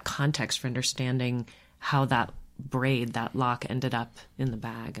give that context for understanding how that braid, that lock ended up in the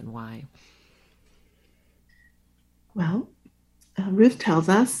bag and why. Well, Ruth tells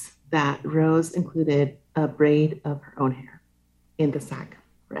us that Rose included a braid of her own hair in the sack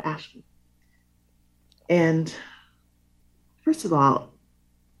for Ashley. And first of all,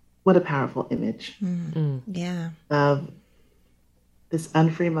 what a powerful image. Yeah. Of this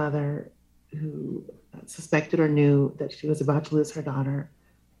unfree mother who suspected or knew that she was about to lose her daughter,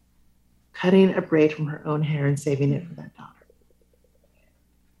 cutting a braid from her own hair and saving it for that daughter.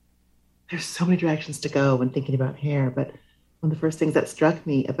 There's so many directions to go when thinking about hair, but one of the first things that struck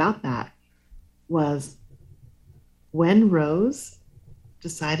me about that was when Rose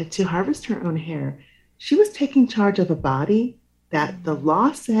decided to harvest her own hair, she was taking charge of a body that the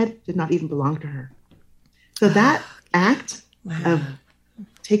law said did not even belong to her. So that act of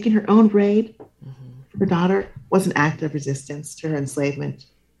taking her own braid for her daughter was an act of resistance to her enslavement,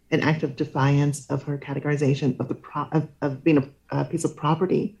 an act of defiance of her categorization of being a piece of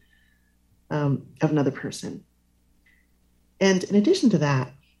property of another person. And in addition to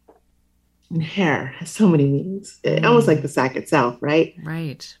that, hair has so many meanings, almost like the sack itself, right?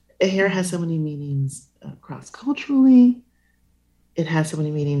 Right. Hair has so many meanings cross-culturally. It has so many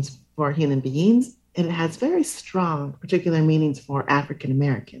meanings for human beings, and it has very strong particular meanings for African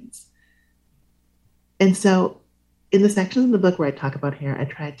Americans. And so in the sections of the book where I talk about hair, I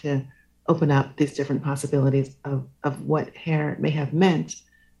tried to open up these different possibilities of what hair may have meant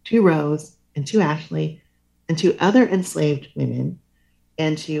to Rose and to Ashley and to other enslaved women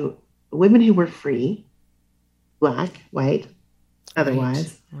and to women who were free, Black, white,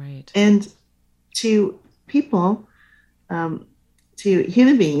 otherwise, right. And to people, to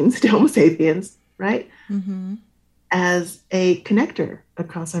human beings, to Homo sapiens, right? As a connector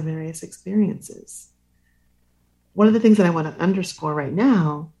across our various experiences. One of the things that I want to underscore right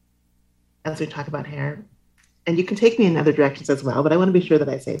now, as we talk about hair, and you can take me in other directions as well, but I want to be sure that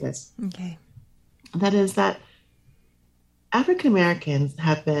I say this. Okay. That is that African Americans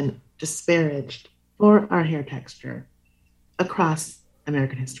have been disparaged for our hair texture across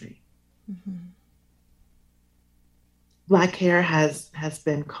American history. Black hair has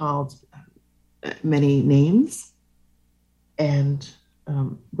been called many names, and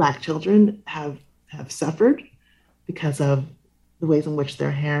Black children have suffered because of the ways in which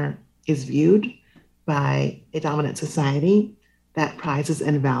their hair is viewed by a dominant society that prizes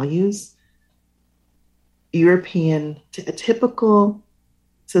and values typical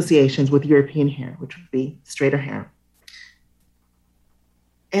associations with European hair, which would be straighter hair.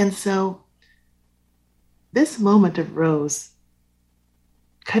 And so this moment of Rose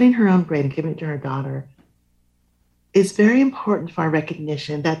cutting her own braid and giving it to her daughter is very important for our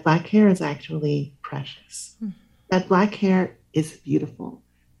recognition that Black hair is actually precious, that Black hair is beautiful,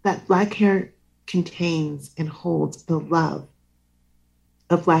 that Black hair contains and holds the love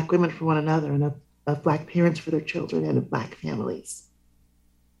of Black women for one another and of Black parents for their children and of Black families,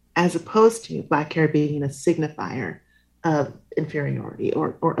 as opposed to Black hair being a signifier of inferiority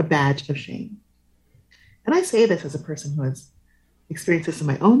or a badge of shame. And I say this as a person who has experienced this in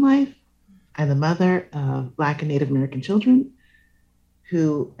my own life. I'm the mother of Black and Native American children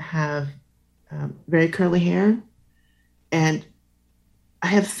who have very curly hair. And I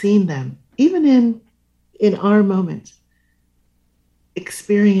have seen them, even in our moment,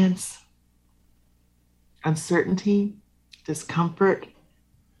 experience uncertainty, discomfort,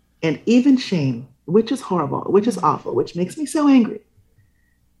 and even shame, which is horrible, which is awful, which makes me so angry.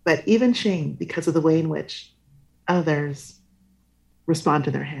 But even shame because of the way in which others respond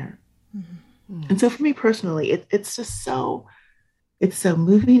to their hair. And so for me personally, it's so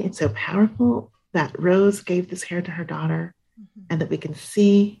moving, it's so powerful that Rose gave this hair to her daughter and that we can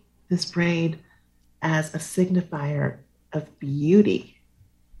see this braid as a signifier of beauty.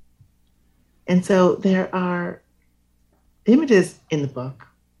 And so there are images in the book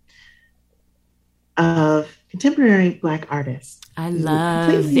of contemporary Black artists.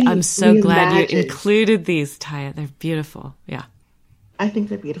 I'm so glad you included these, Tiya. They're beautiful. Yeah. I think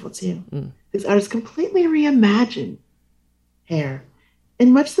they're beautiful too. These artists completely reimagined hair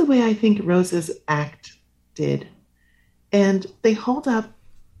in much the way I think Rose's act did. And they hold up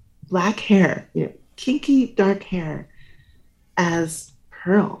Black hair, kinky, dark hair, as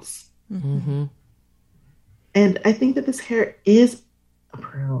pearls. Mm-hmm. And I think that this hair is a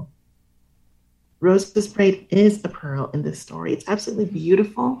pearl. Rose's braid is a pearl in this story. It's absolutely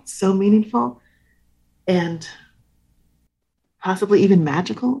beautiful, so meaningful, and possibly even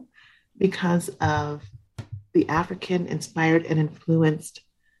magical because of the African-inspired and influenced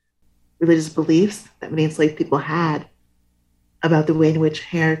religious beliefs that many enslaved people had about the way in which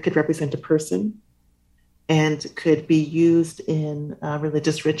hair could represent a person and could be used in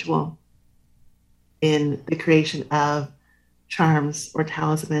religious ritual, in the creation of charms or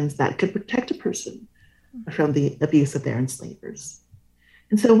talismans that could protect a person from the abuse of their enslavers.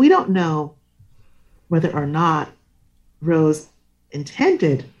 And so we don't know whether or not Rose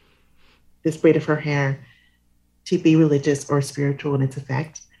intended this braid of her hair to be religious or spiritual in its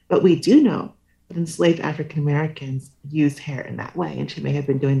effect, but we do know that enslaved African Americans used hair in that way, and she may have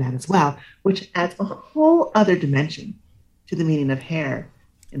been doing that as well, which adds a whole other dimension to the meaning of hair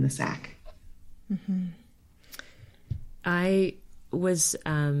in the sack. Mm-hmm. I was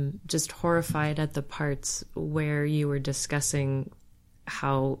just horrified at the parts where you were discussing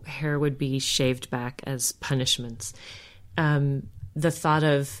how hair would be shaved back as punishments. The thought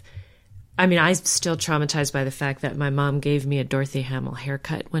of, I'm still traumatized by the fact that my mom gave me a Dorothy Hamill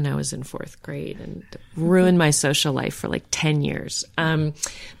haircut when I was in 4th grade and ruined my social life for like 10 years.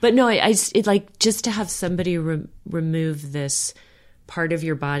 But no, it like just to have somebody remove this part of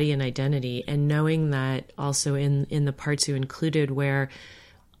your body and identity, and knowing that also in the parts you included where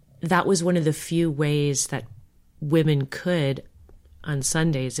that was one of the few ways that women could, on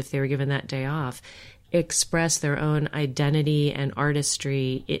Sundays, if they were given that day off, express their own identity and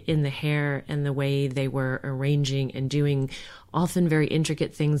artistry in the hair and the way they were arranging and doing often very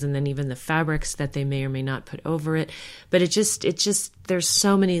intricate things, and then even the fabrics that they may or may not put over it. But it just there's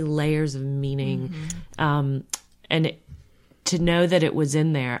so many layers of meaning. And to know that it was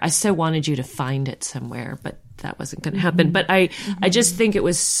in there, I so wanted you to find it somewhere, but that wasn't going to happen. But I just think it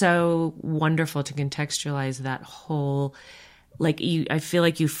was so wonderful to contextualize that whole, I feel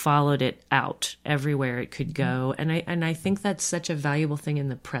like you followed it out everywhere it could go. And I think that's such a valuable thing in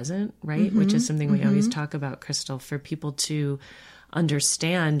the present, right? Which is something we always talk about, Crystal, for people to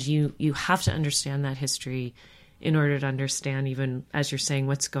understand. You have to understand that history in order to understand, even as you're saying,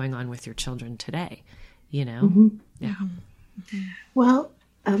 what's going on with your children today, Yeah. Well,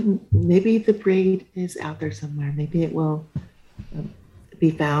 maybe the braid is out there somewhere. Maybe it will be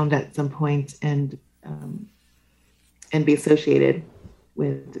found at some point and be associated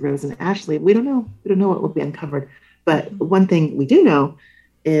with Rose and Ashley. We don't know. We don't know what will be uncovered. But one thing we do know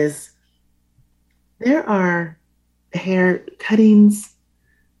is there are hair cuttings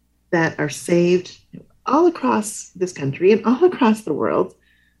that are saved all across this country and all across the world.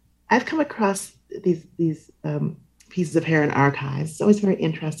 I've come across these pieces of hair in archives. It's always very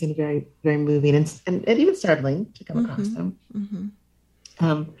interesting, very, very moving, and even startling to come across them.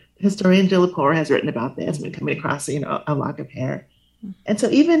 Historian Jill Lepore has written about this when coming across, a lock of hair. And so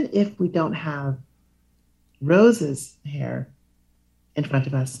even if we don't have Rose's hair in front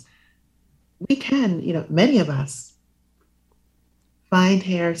of us, we can, many of us find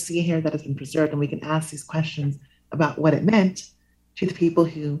hair, see hair that has been preserved, and we can ask these questions about what it meant to the people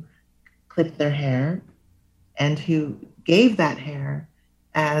who clipped their hair and who gave that hair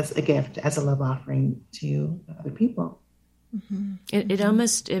as a gift, as a love offering to other people. It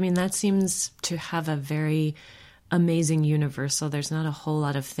almost, that seems to have a very amazing universal. There's not a whole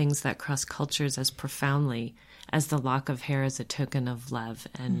lot of things that cross cultures as profoundly as the lock of hair as a token of love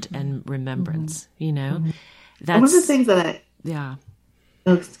and remembrance, That's one of the things that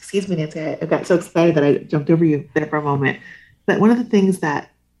oh, excuse me, Nancy, I got so excited that I jumped over you there for a moment. But one of the things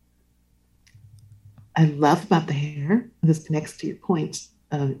that I love about the hair, and this connects to your point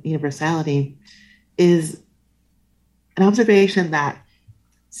of universality, is an observation that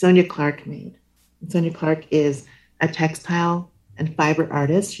Sonia Clark made. And Sonia Clark is a textile and fiber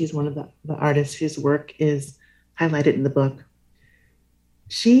artist. She's one of the artists whose work is highlighted in the book.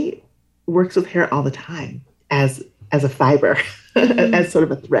 She works with hair all the time as a fiber, as sort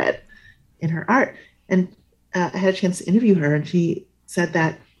of a thread in her art. And I had a chance to interview her, and she said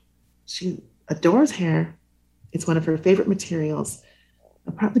that she adores hair. It's one of her favorite materials,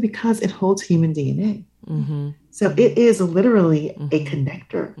 partly because it holds human DNA. Mm-hmm. So it is literally a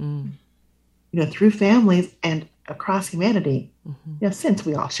connector, through families and across humanity. Since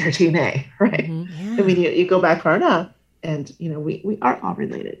we all share DNA, right? Yeah. I mean, you go back far enough, and we are all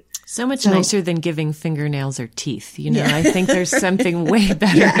related. So much nicer than giving fingernails or teeth. I think there's something way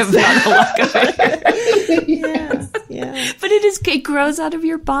better about a lock of hair. Yeah. But it grows out of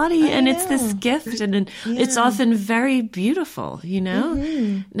your body, and it's this gift, and it's often very beautiful,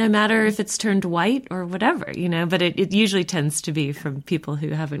 no matter if it's turned white or whatever, but it usually tends to be from people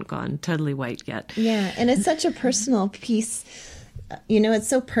who haven't gone totally white yet. Yeah, and it's such a personal piece. It's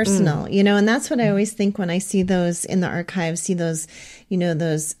so personal, and that's what I always think when I see those in the archives, see those,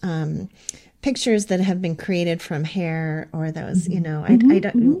 those pictures that have been created from hair, or those, I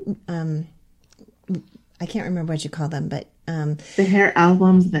don't, I can't remember what you call them, but the hair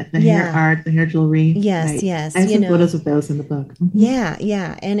albums, the hair art, the hair jewelry. Yes, right? yes. I have some photos of those in the book.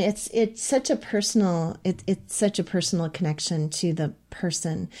 Yeah, and it's such a personal connection to the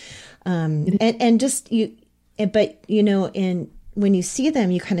person, and just but when you see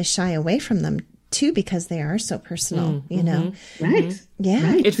them, you kind of shy away from them too, because they are so personal, Right. Yeah.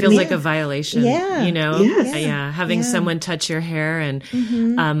 Right. It feels like a violation, Yes. having someone touch your hair. And,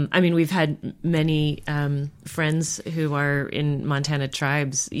 I mean, we've had many, friends who are in Montana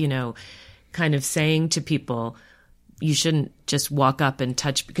tribes, kind of saying to people, you shouldn't just walk up and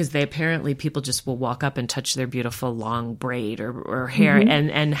touch, because people just will walk up and touch their beautiful long braid or hair,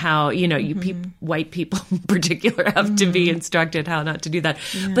 and how, white people in particular have to be instructed how not to do that.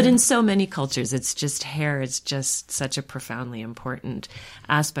 Yeah. But in so many cultures, it's just hair is just such a profoundly important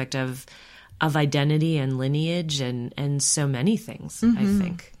aspect of identity and lineage and so many things, I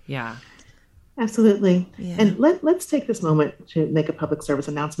think. Yeah. Absolutely. Yeah. And let's take this moment to make a public service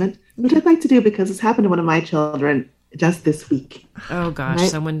announcement, which I'd like to do because it's happened to one of my children just this week. Oh,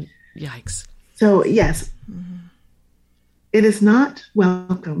 gosh. Right? Yikes. So, yes, it is not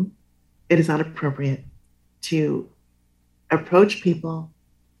welcome. It is not appropriate to approach people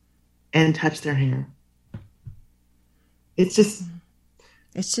and touch their hair. It's just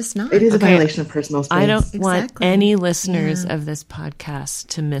not. It is a violation of personal space. I don't want any listeners of this podcast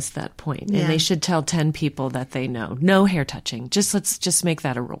to miss that point. And they should tell 10 people that they know. No hair touching. Let's just make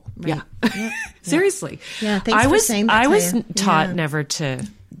that a rule. Right. Yeah. Seriously. Yeah. Thanks for saying that. I was taught never to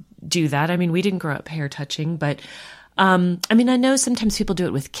do that. I mean, we didn't grow up hair touching, but I mean, I know sometimes people do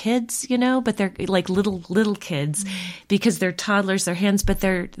it with kids, but they're like little kids because they're toddlers, their hands, but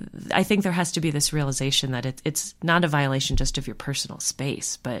I think there has to be this realization that it's not a violation just of your personal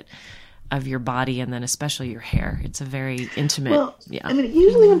space, but of your body, and then especially your hair. It's a very intimate. I mean,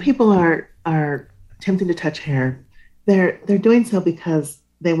 usually when people are attempting to touch hair, they're doing so because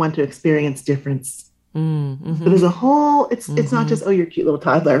they want to experience difference. But there's a whole, it's not just, you're a cute little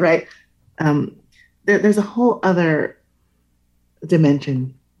toddler, right? There's a whole other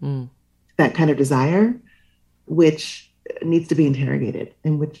dimension to that kind of desire, which needs to be interrogated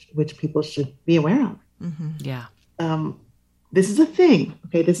and which people should be aware of. Yeah. This is a thing.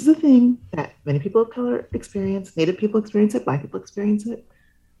 Okay. This is a thing that many people of color experience. Native people experience it. Black people experience it.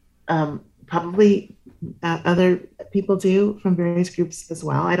 Probably other people do from various groups as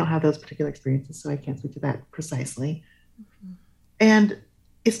well. I don't have those particular experiences, so I can't speak to that precisely. And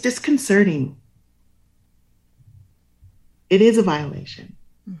it's disconcerting. It is a violation.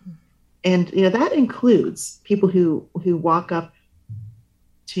 And, that includes people who walk up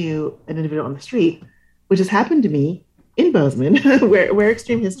to an individual on the street, which has happened to me in Bozeman, where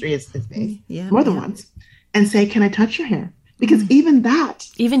extreme history is based more than once, and say, can I touch your hair? Because even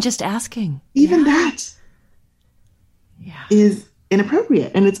just asking, that is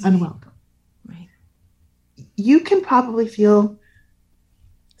inappropriate and it's unwelcome. Right. You can probably feel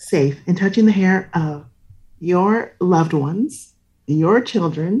safe in touching the hair of your loved ones, your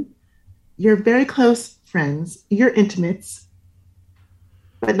children, your very close friends, your intimates,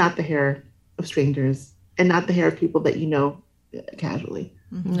 but not the hair of strangers and not the hair of people that you know casually.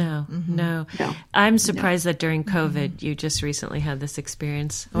 No. I'm surprised that during COVID, you just recently had this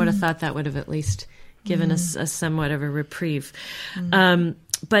experience. I would have thought that would have at least given us a somewhat of a reprieve.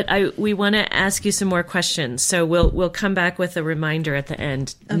 But we want to ask you some more questions. So we'll come back with a reminder at the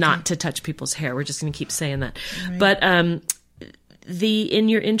end not to touch people's hair. We're just going to keep saying that. Right. But in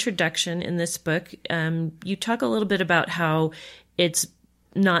your introduction in this book, you talk a little bit about how it's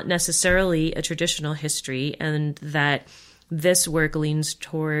not necessarily a traditional history, and that this work leans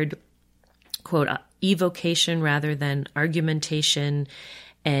toward, quote, evocation rather than argumentation,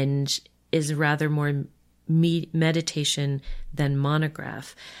 and is rather more meditation than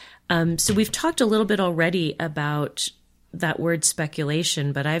monograph. So we've talked a little bit already about that word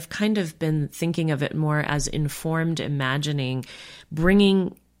speculation, but I've kind of been thinking of it more as informed imagining,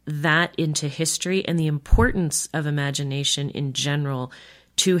 bringing that into history and the importance of imagination in general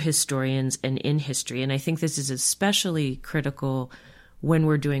to historians and in history. And I think this is especially critical when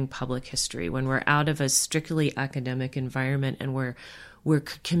we're doing public history, when we're out of a strictly academic environment and we're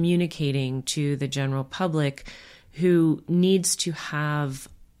communicating to the general public who needs to have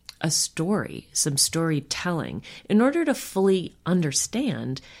a story, some storytelling, in order to fully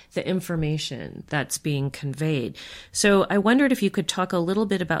understand the information that's being conveyed. So I wondered if you could talk a little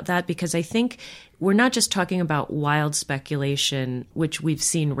bit about that, because I think we're not just talking about wild speculation, which we've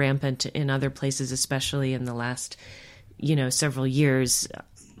seen rampant in other places, especially in the last, several years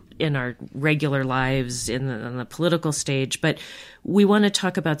in our regular lives on the political stage, but we want to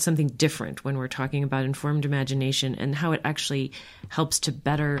talk about something different when we're talking about informed imagination and how it actually helps to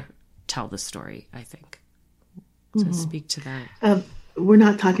better tell the story, I think. So speak to that. We're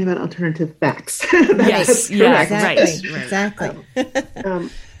not talking about alternative facts. Yes, exactly.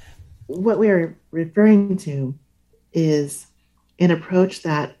 What we are referring to is an approach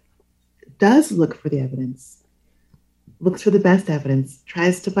that does look for the evidence, looks for the best evidence,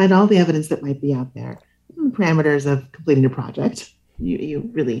 tries to find all the evidence that might be out there, parameters of completing a project. You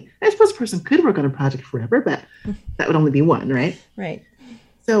really, I suppose a person could work on a project forever, but that would only be one, right? Right.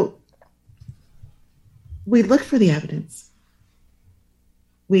 So we look for the evidence.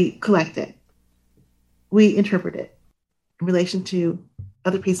 We collect it. We interpret it in relation to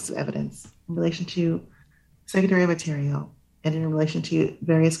other pieces of evidence, in relation to secondary material, and in relation to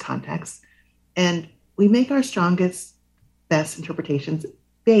various contexts. And we make our strongest, best interpretations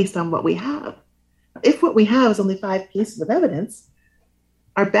based on what we have. If what we have is only 5 pieces of evidence,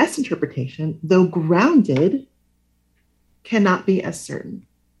 our best interpretation, though grounded, cannot be as certain.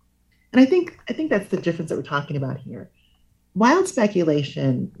 And I think that's the difference that we're talking about here. Wild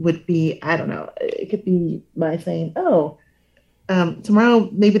speculation would be, I don't know, it could be my saying, tomorrow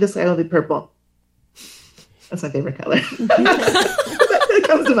maybe the sky will be purple. That's my favorite color. That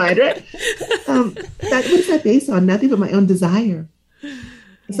comes to mind, right? What is that based on? Nothing but my own desire.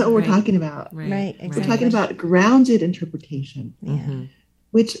 That's not what we're talking about. Right, exactly. We're talking about grounded interpretation,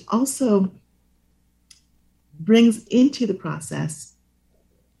 which also brings into the process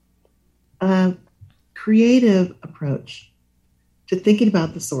a creative approach to thinking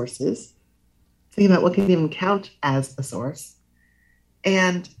about the sources, thinking about what can even count as a source,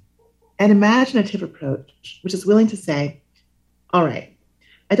 and an imaginative approach, which is willing to say, all right,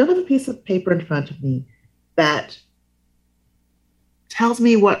 I don't have a piece of paper in front of me that tells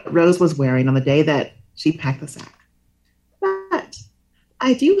me what Rose was wearing on the day that she packed the sack. But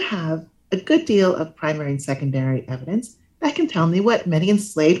I do have a good deal of primary and secondary evidence that can tell me what many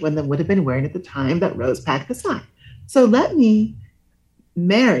enslaved women would have been wearing at the time that Rose packed the sack. So let me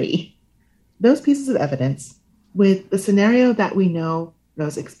marry those pieces of evidence with the scenario that we know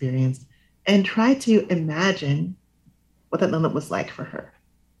Rose experienced and try to imagine what that moment was like for her.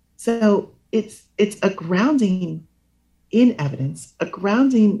 So it's a grounding in evidence, a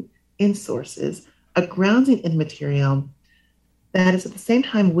grounding in sources, a grounding in material that is at the same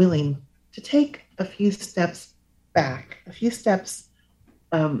time willing to take a few steps back, a few steps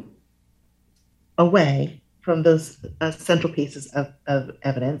away from those central pieces of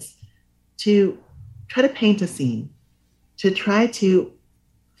evidence to try to paint a scene, to try to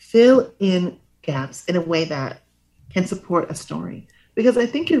fill in gaps in a way that can support a story. Because I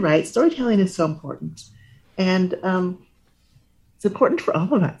think you're right, storytelling is so important. And it's important for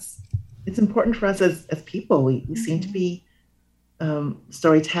all of us. It's important for us as people. We seem to be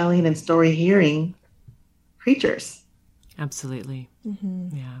storytelling and story hearing creatures. Absolutely.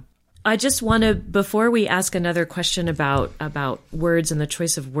 Yeah. I just want to, before we ask another question about words and the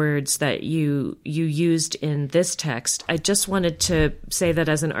choice of words that you used in this text, I just wanted to say that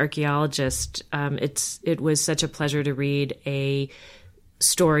as an archaeologist, it was such a pleasure to read a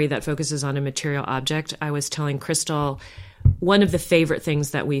story that focuses on a material object. I was telling Crystal, one of the favorite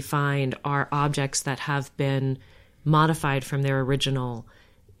things that we find are objects that have been modified from their original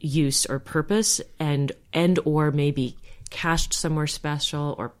use or purpose and or maybe cached somewhere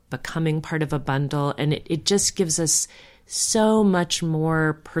special or becoming part of a bundle. And it just gives us so much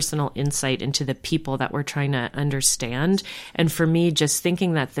more personal insight into the people that we're trying to understand. And for me, just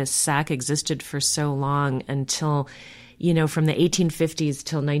thinking that this sack existed for so long until, from the 1850s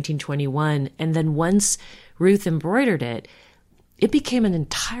till 1921. And then once Ruth embroidered it, it became an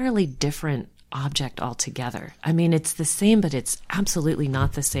entirely different object altogether. I mean, it's the same, but it's absolutely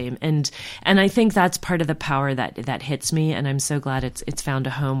not the same. And I think that's part of the power that hits me. And I'm so glad it's found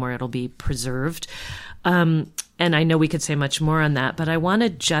a home where it'll be preserved. And I know we could say much more on that, but I want to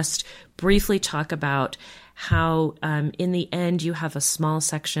just briefly talk about how in the end you have a small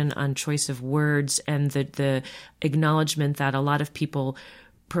section on choice of words and the acknowledgement that a lot of people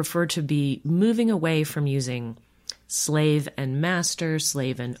prefer to be moving away from using slave and master,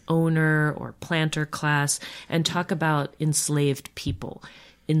 slave and owner, or planter class, and talk about enslaved people,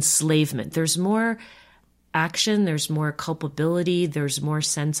 enslavement. There's more action, there's more culpability, there's more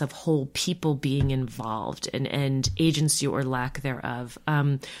sense of whole people being involved and agency or lack thereof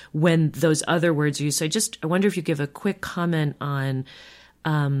when those other words are used. So I wonder if you give a quick comment on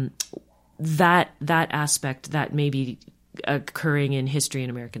that aspect that may be occurring in history and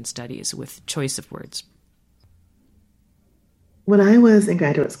American studies with choice of words. When I was in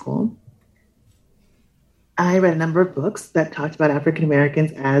graduate school, I read a number of books that talked about African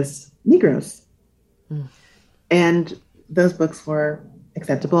Americans as Negroes. And those books were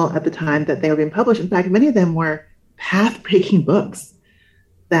acceptable at the time that they were being published. In fact, many of them were path-breaking books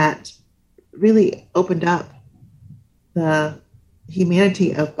that really opened up the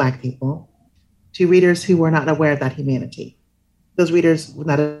humanity of Black people to readers who were not aware of that humanity. Those readers would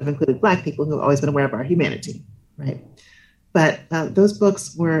not have included Black people who have always been aware of our humanity, right? But those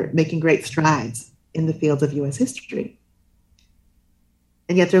books were making great strides in the fields of U.S. history.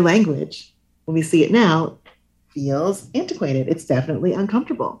 And yet their language, when we see it now, feels antiquated. It's definitely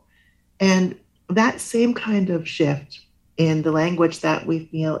uncomfortable. And that same kind of shift in the language that we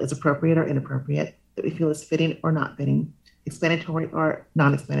feel is appropriate or inappropriate, that we feel is fitting or not fitting, explanatory or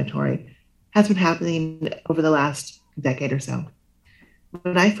non-explanatory, has been happening over the last decade or so.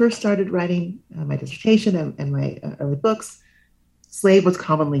 When I first started writing my dissertation and my early books, slave was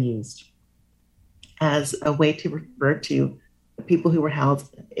commonly used as a way to refer to the people who were held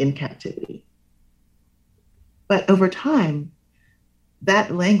in captivity. But over time,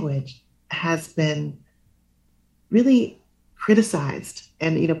 that language has been really criticized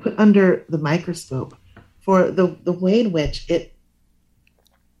and put under the microscope for the way in which it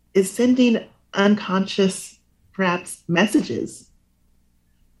is sending unconscious, perhaps, messages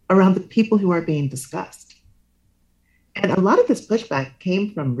around the people who are being discussed. And a lot of this pushback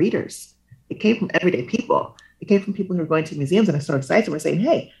came from readers. It came from everyday people. It came from people who were going to museums and historic sites and were saying,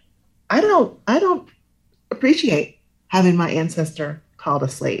 hey, I don't appreciate having my ancestor called a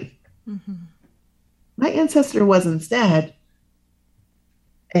slave. Mm-hmm. My ancestor was instead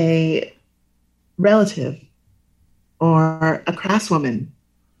a relative or a craftswoman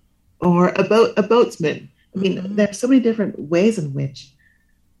or a boatsman. I mean, mm-hmm. There are so many different ways in which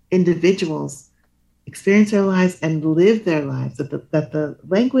individuals experience their lives and live their lives that the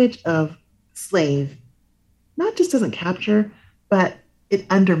language of slave not just doesn't capture, but it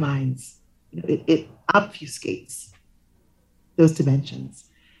undermines, it obfuscates those dimensions.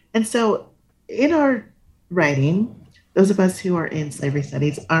 And so in our writing, those of us who are in slavery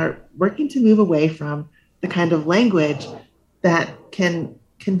studies are working to move away from the kind of language that can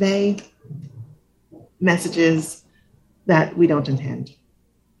convey messages that we don't intend.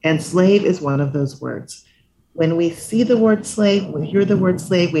 And slave is one of those words. When we see the word slave, when we hear the word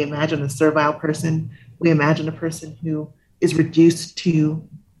slave, we imagine a servile person. We imagine a person who is reduced to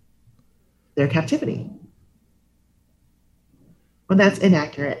their captivity. Well, that's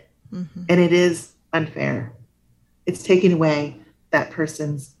inaccurate. Mm-hmm. And it is unfair. It's taking away that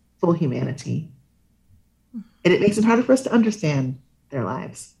person's full humanity. And it makes it harder for us to understand their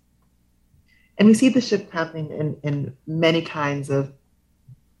lives. And we see the shift happening in many kinds of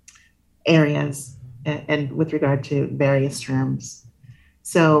areas and with regard to various terms.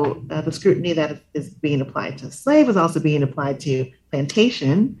 So the scrutiny that is being applied to slave is also being applied to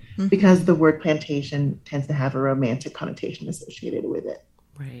plantation, mm-hmm. because the word plantation tends to have a romantic connotation associated with it.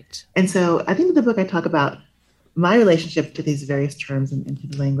 Right. And so I think in the book I talk about my relationship to these various terms and to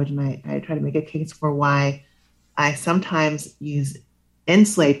the language, and I try to make a case for why I sometimes use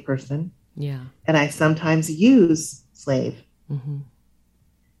enslaved person, and I sometimes use slave. Mm-hmm.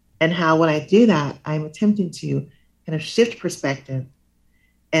 And how when I do that, I'm attempting to kind of shift perspective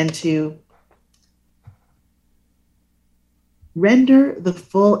and to render the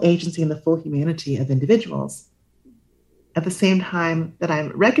full agency and the full humanity of individuals at the same time that I'm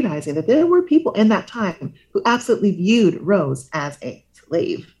recognizing that there were people in that time who absolutely viewed Rose as a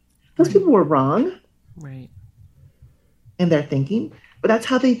slave. Those right. people were wrong, right, in their thinking, but that's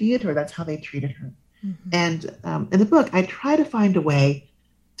how they viewed her. That's how they treated her. Mm-hmm. And in the book, I try to find a way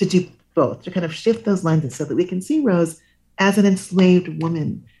to do both, to kind of shift those lenses so that we can see Rose as an enslaved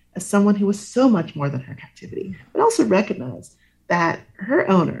woman as someone who was so much more than her captivity, but also recognize that her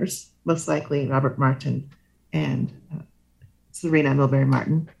owners, most likely Robert Martin and Serena Milbury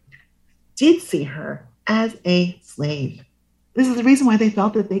Martin, did see her as a slave. This is the reason why they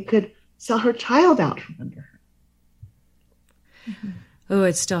felt that they could sell her child out from under her. Mm-hmm. Oh,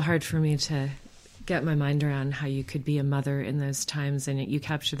 it's still hard for me to get my mind around how you could be a mother in those times, and you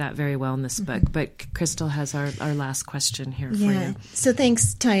capture that very well in this book. But Crystal has our last question here for you. So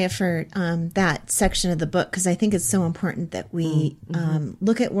thanks, Tiya, for that section of the book, because I think it's so important that we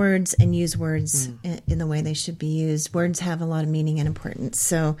look at words and use words in the way they should be used. Words have a lot of meaning and importance,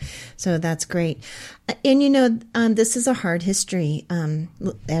 so that's great. And this is a hard history,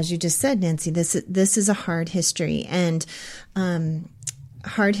 as you just said, Nancy. This is a hard history, and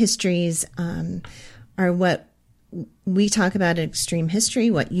hard histories are what we talk about in extreme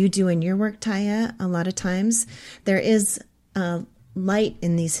history, what you do in your work, Tiya. A lot of times there is light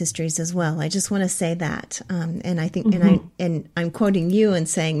in these histories as well. I just want to say that. And I think, and I'm quoting you and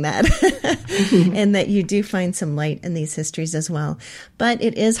saying that, and that you do find some light in these histories as well. But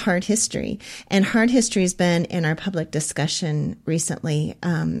it is hard history, and hard history has been in our public discussion recently,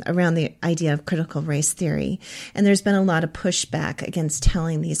 around the idea of critical race theory. And there's been a lot of pushback against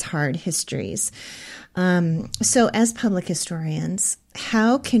telling these hard histories. So as public historians,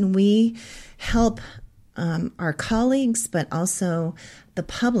 how can we help our colleagues, but also the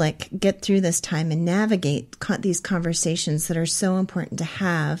public, get through this time and navigate these conversations that are so important to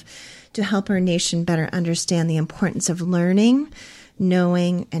have to help our nation better understand the importance of learning,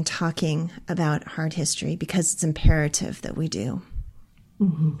 knowing, and talking about hard history, because it's imperative that we do?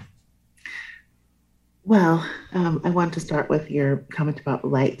 Mm-hmm. Well, I want to start with your comment about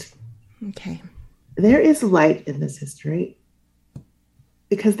light. Okay. There is light in this history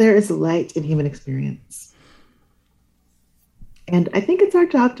because there is light in human experience. And I think it's our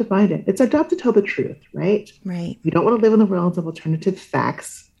job to find it. It's our job to tell the truth, right? Right. We don't want to live in the world of alternative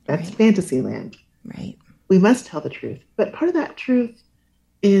facts. That's fantasy land. Right. We must tell the truth. But part of that truth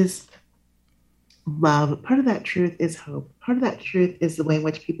is love. Part of that truth is hope. Part of that truth is the way in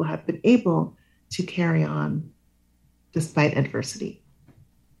which people have been able to carry on despite adversity.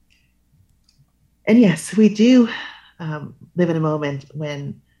 And yes, we do live in a moment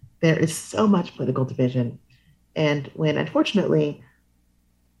when there is so much political division, and when, unfortunately,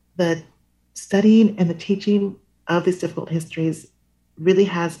 the studying and the teaching of these difficult histories really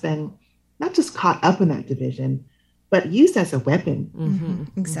has been not just caught up in that division, but used as a weapon.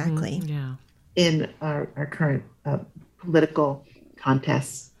 Mm-hmm. Exactly. Mm-hmm. Yeah. In our current political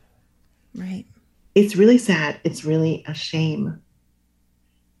contests. Right. It's really sad. It's really a shame,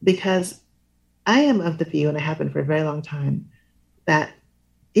 because I am of the view, and I have been for a very long time, that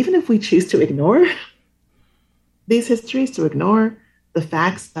even if we choose to ignore these histories, to ignore the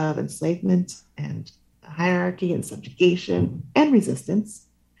facts of enslavement and hierarchy and subjugation and resistance,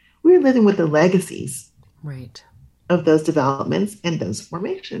 we're living with the legacies of those developments and those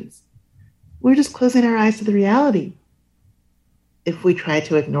formations. We're just closing our eyes to the reality if we try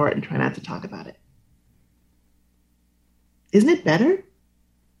to ignore it and try not to talk about it. Isn't it better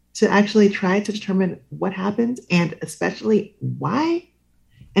to actually try to determine what happened, and especially why,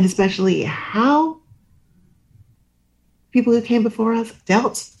 and especially how people who came before us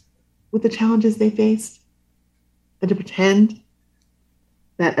dealt with the challenges they faced, than to pretend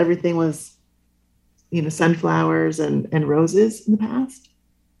that everything was, sunflowers and roses in the past?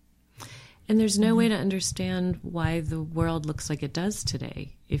 And there's no way to understand why the world looks like it does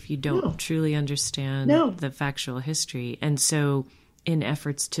today if you don't truly understand the factual history. And so in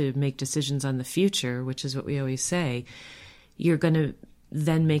efforts to make decisions on the future, which is what we always say, you're going to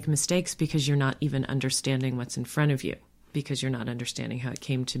then make mistakes because you're not even understanding what's in front of you, because you're not understanding how it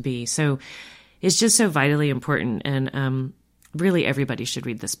came to be. So it's just so vitally important. And really everybody should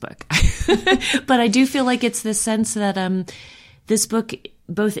read this book. But I do feel like it's the sense that this book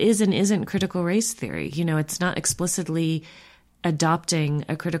both is and isn't critical race theory. It's not explicitly adopting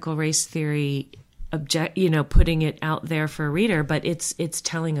a critical race theory putting it out there for a reader, but it's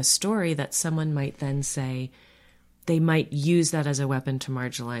telling a story that someone might then say they might use that as a weapon to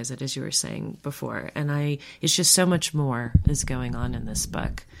marginalize it, as you were saying before. And it's just so much more is going on in this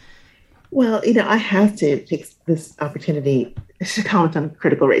book. Well, I have to take this opportunity to comment on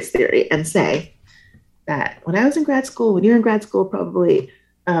critical race theory and say that when I was in grad school, when you're in grad school, probably,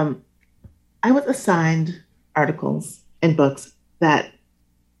 I was assigned articles and books that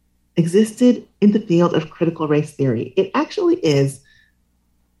existed in the field of critical race theory. It actually is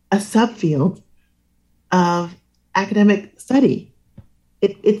a subfield of academic study.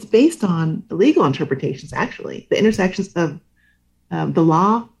 It's based on the legal interpretations, actually, the intersections of the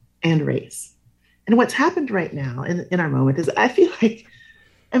law and race. And what's happened right now in our moment is I feel like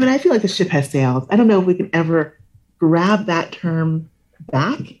the ship has sailed. I don't know if we can ever grab that term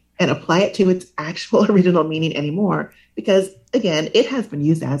back and apply it to its actual original meaning anymore, because again, it has been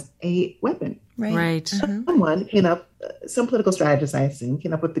used as a weapon. Right. Someone came up, some political strategist, I assume,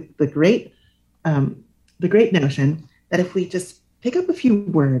 came up with the great notion that if we just pick up a few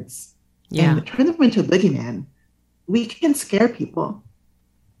words and turn them into a boogeyman, we can scare people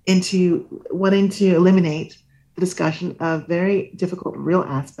into wanting to eliminate the discussion of very difficult, real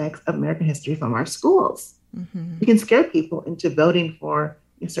aspects of American history from our schools. Mm-hmm. We can scare people into voting for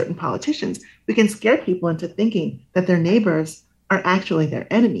certain politicians. We can scare people into thinking that their neighbors are actually their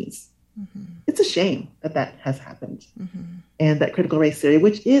enemies. Mm-hmm. It's a shame that has happened. Mm-hmm. And that critical race theory,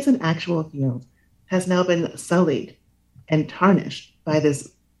 which is an actual field, has now been sullied and tarnished by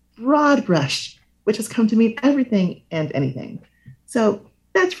this broad brush, which has come to mean everything and anything. So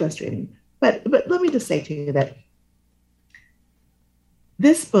that's frustrating. But let me just say to you that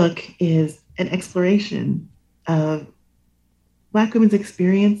this book is an exploration of Black women's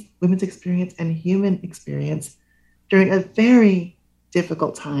experience, and human experience during a very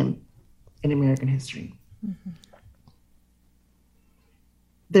difficult time in American history. Mm-hmm.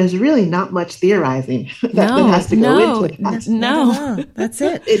 There's really not much theorizing that has to go into it. No, that's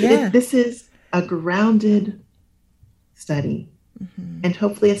it. This is a grounded study, mm-hmm. and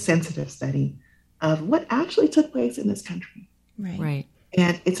hopefully a sensitive study of what actually took place in this country. Right.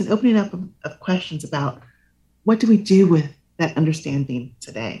 And it's an opening up of questions about what do we do with that understanding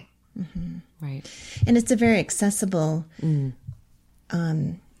today. Mm-hmm. Right. And it's a very accessible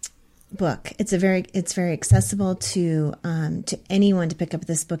book. It's very accessible to anyone to pick up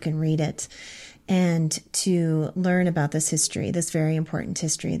this book and read it, and to learn about this history, this very important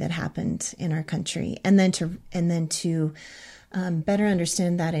history that happened in our country, and then to better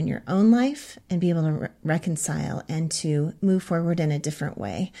understand that in your own life and be able to reconcile and to move forward in a different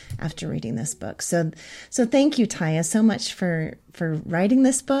way after reading this book. So thank you, Tiya, so much for writing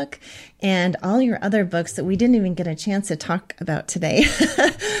this book and all your other books that we didn't even get a chance to talk about today.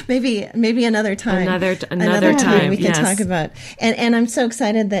 maybe another time. Another time we can talk about. And I'm so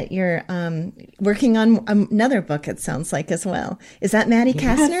excited that you're working on another book, it sounds like, as well. Is that Maddie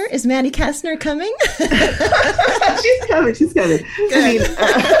Kastner? Is Maddie Kastner coming? She's coming. Good. I mean,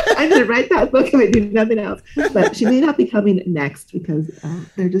 I'm going to write that book and I do nothing else. But she may not be coming next because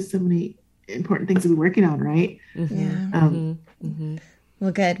there are just so many important things to be working on, right? Mm-hmm. Yeah.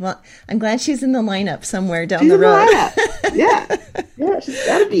 Well, good. Well, I'm glad she's in the lineup somewhere down the road. Yeah, she's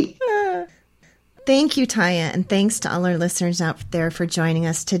got to be. Thank you, Tiya, and thanks to all our listeners out there for joining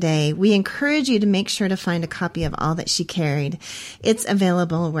us today. We encourage you to make sure to find a copy of All That She Carried. It's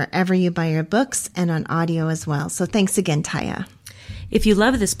available wherever you buy your books and on audio as well. So thanks again, Tiya. If you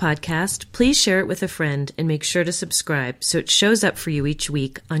love this podcast, please share it with a friend and make sure to subscribe so it shows up for you each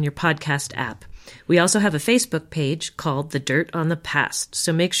week on your podcast app. We also have a Facebook page called The Dirt on the Past,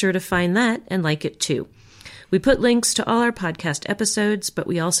 so make sure to find that and like it too. We put links to all our podcast episodes, but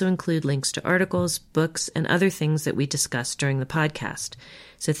we also include links to articles, books, and other things that we discuss during the podcast.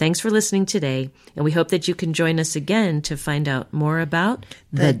 So thanks for listening today, and we hope that you can join us again to find out more about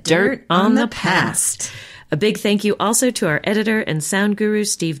The Dirt on the Past. A big thank you also to our editor and sound guru,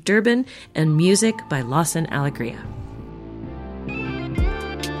 Steve Durbin, and music by Lawson Allegria.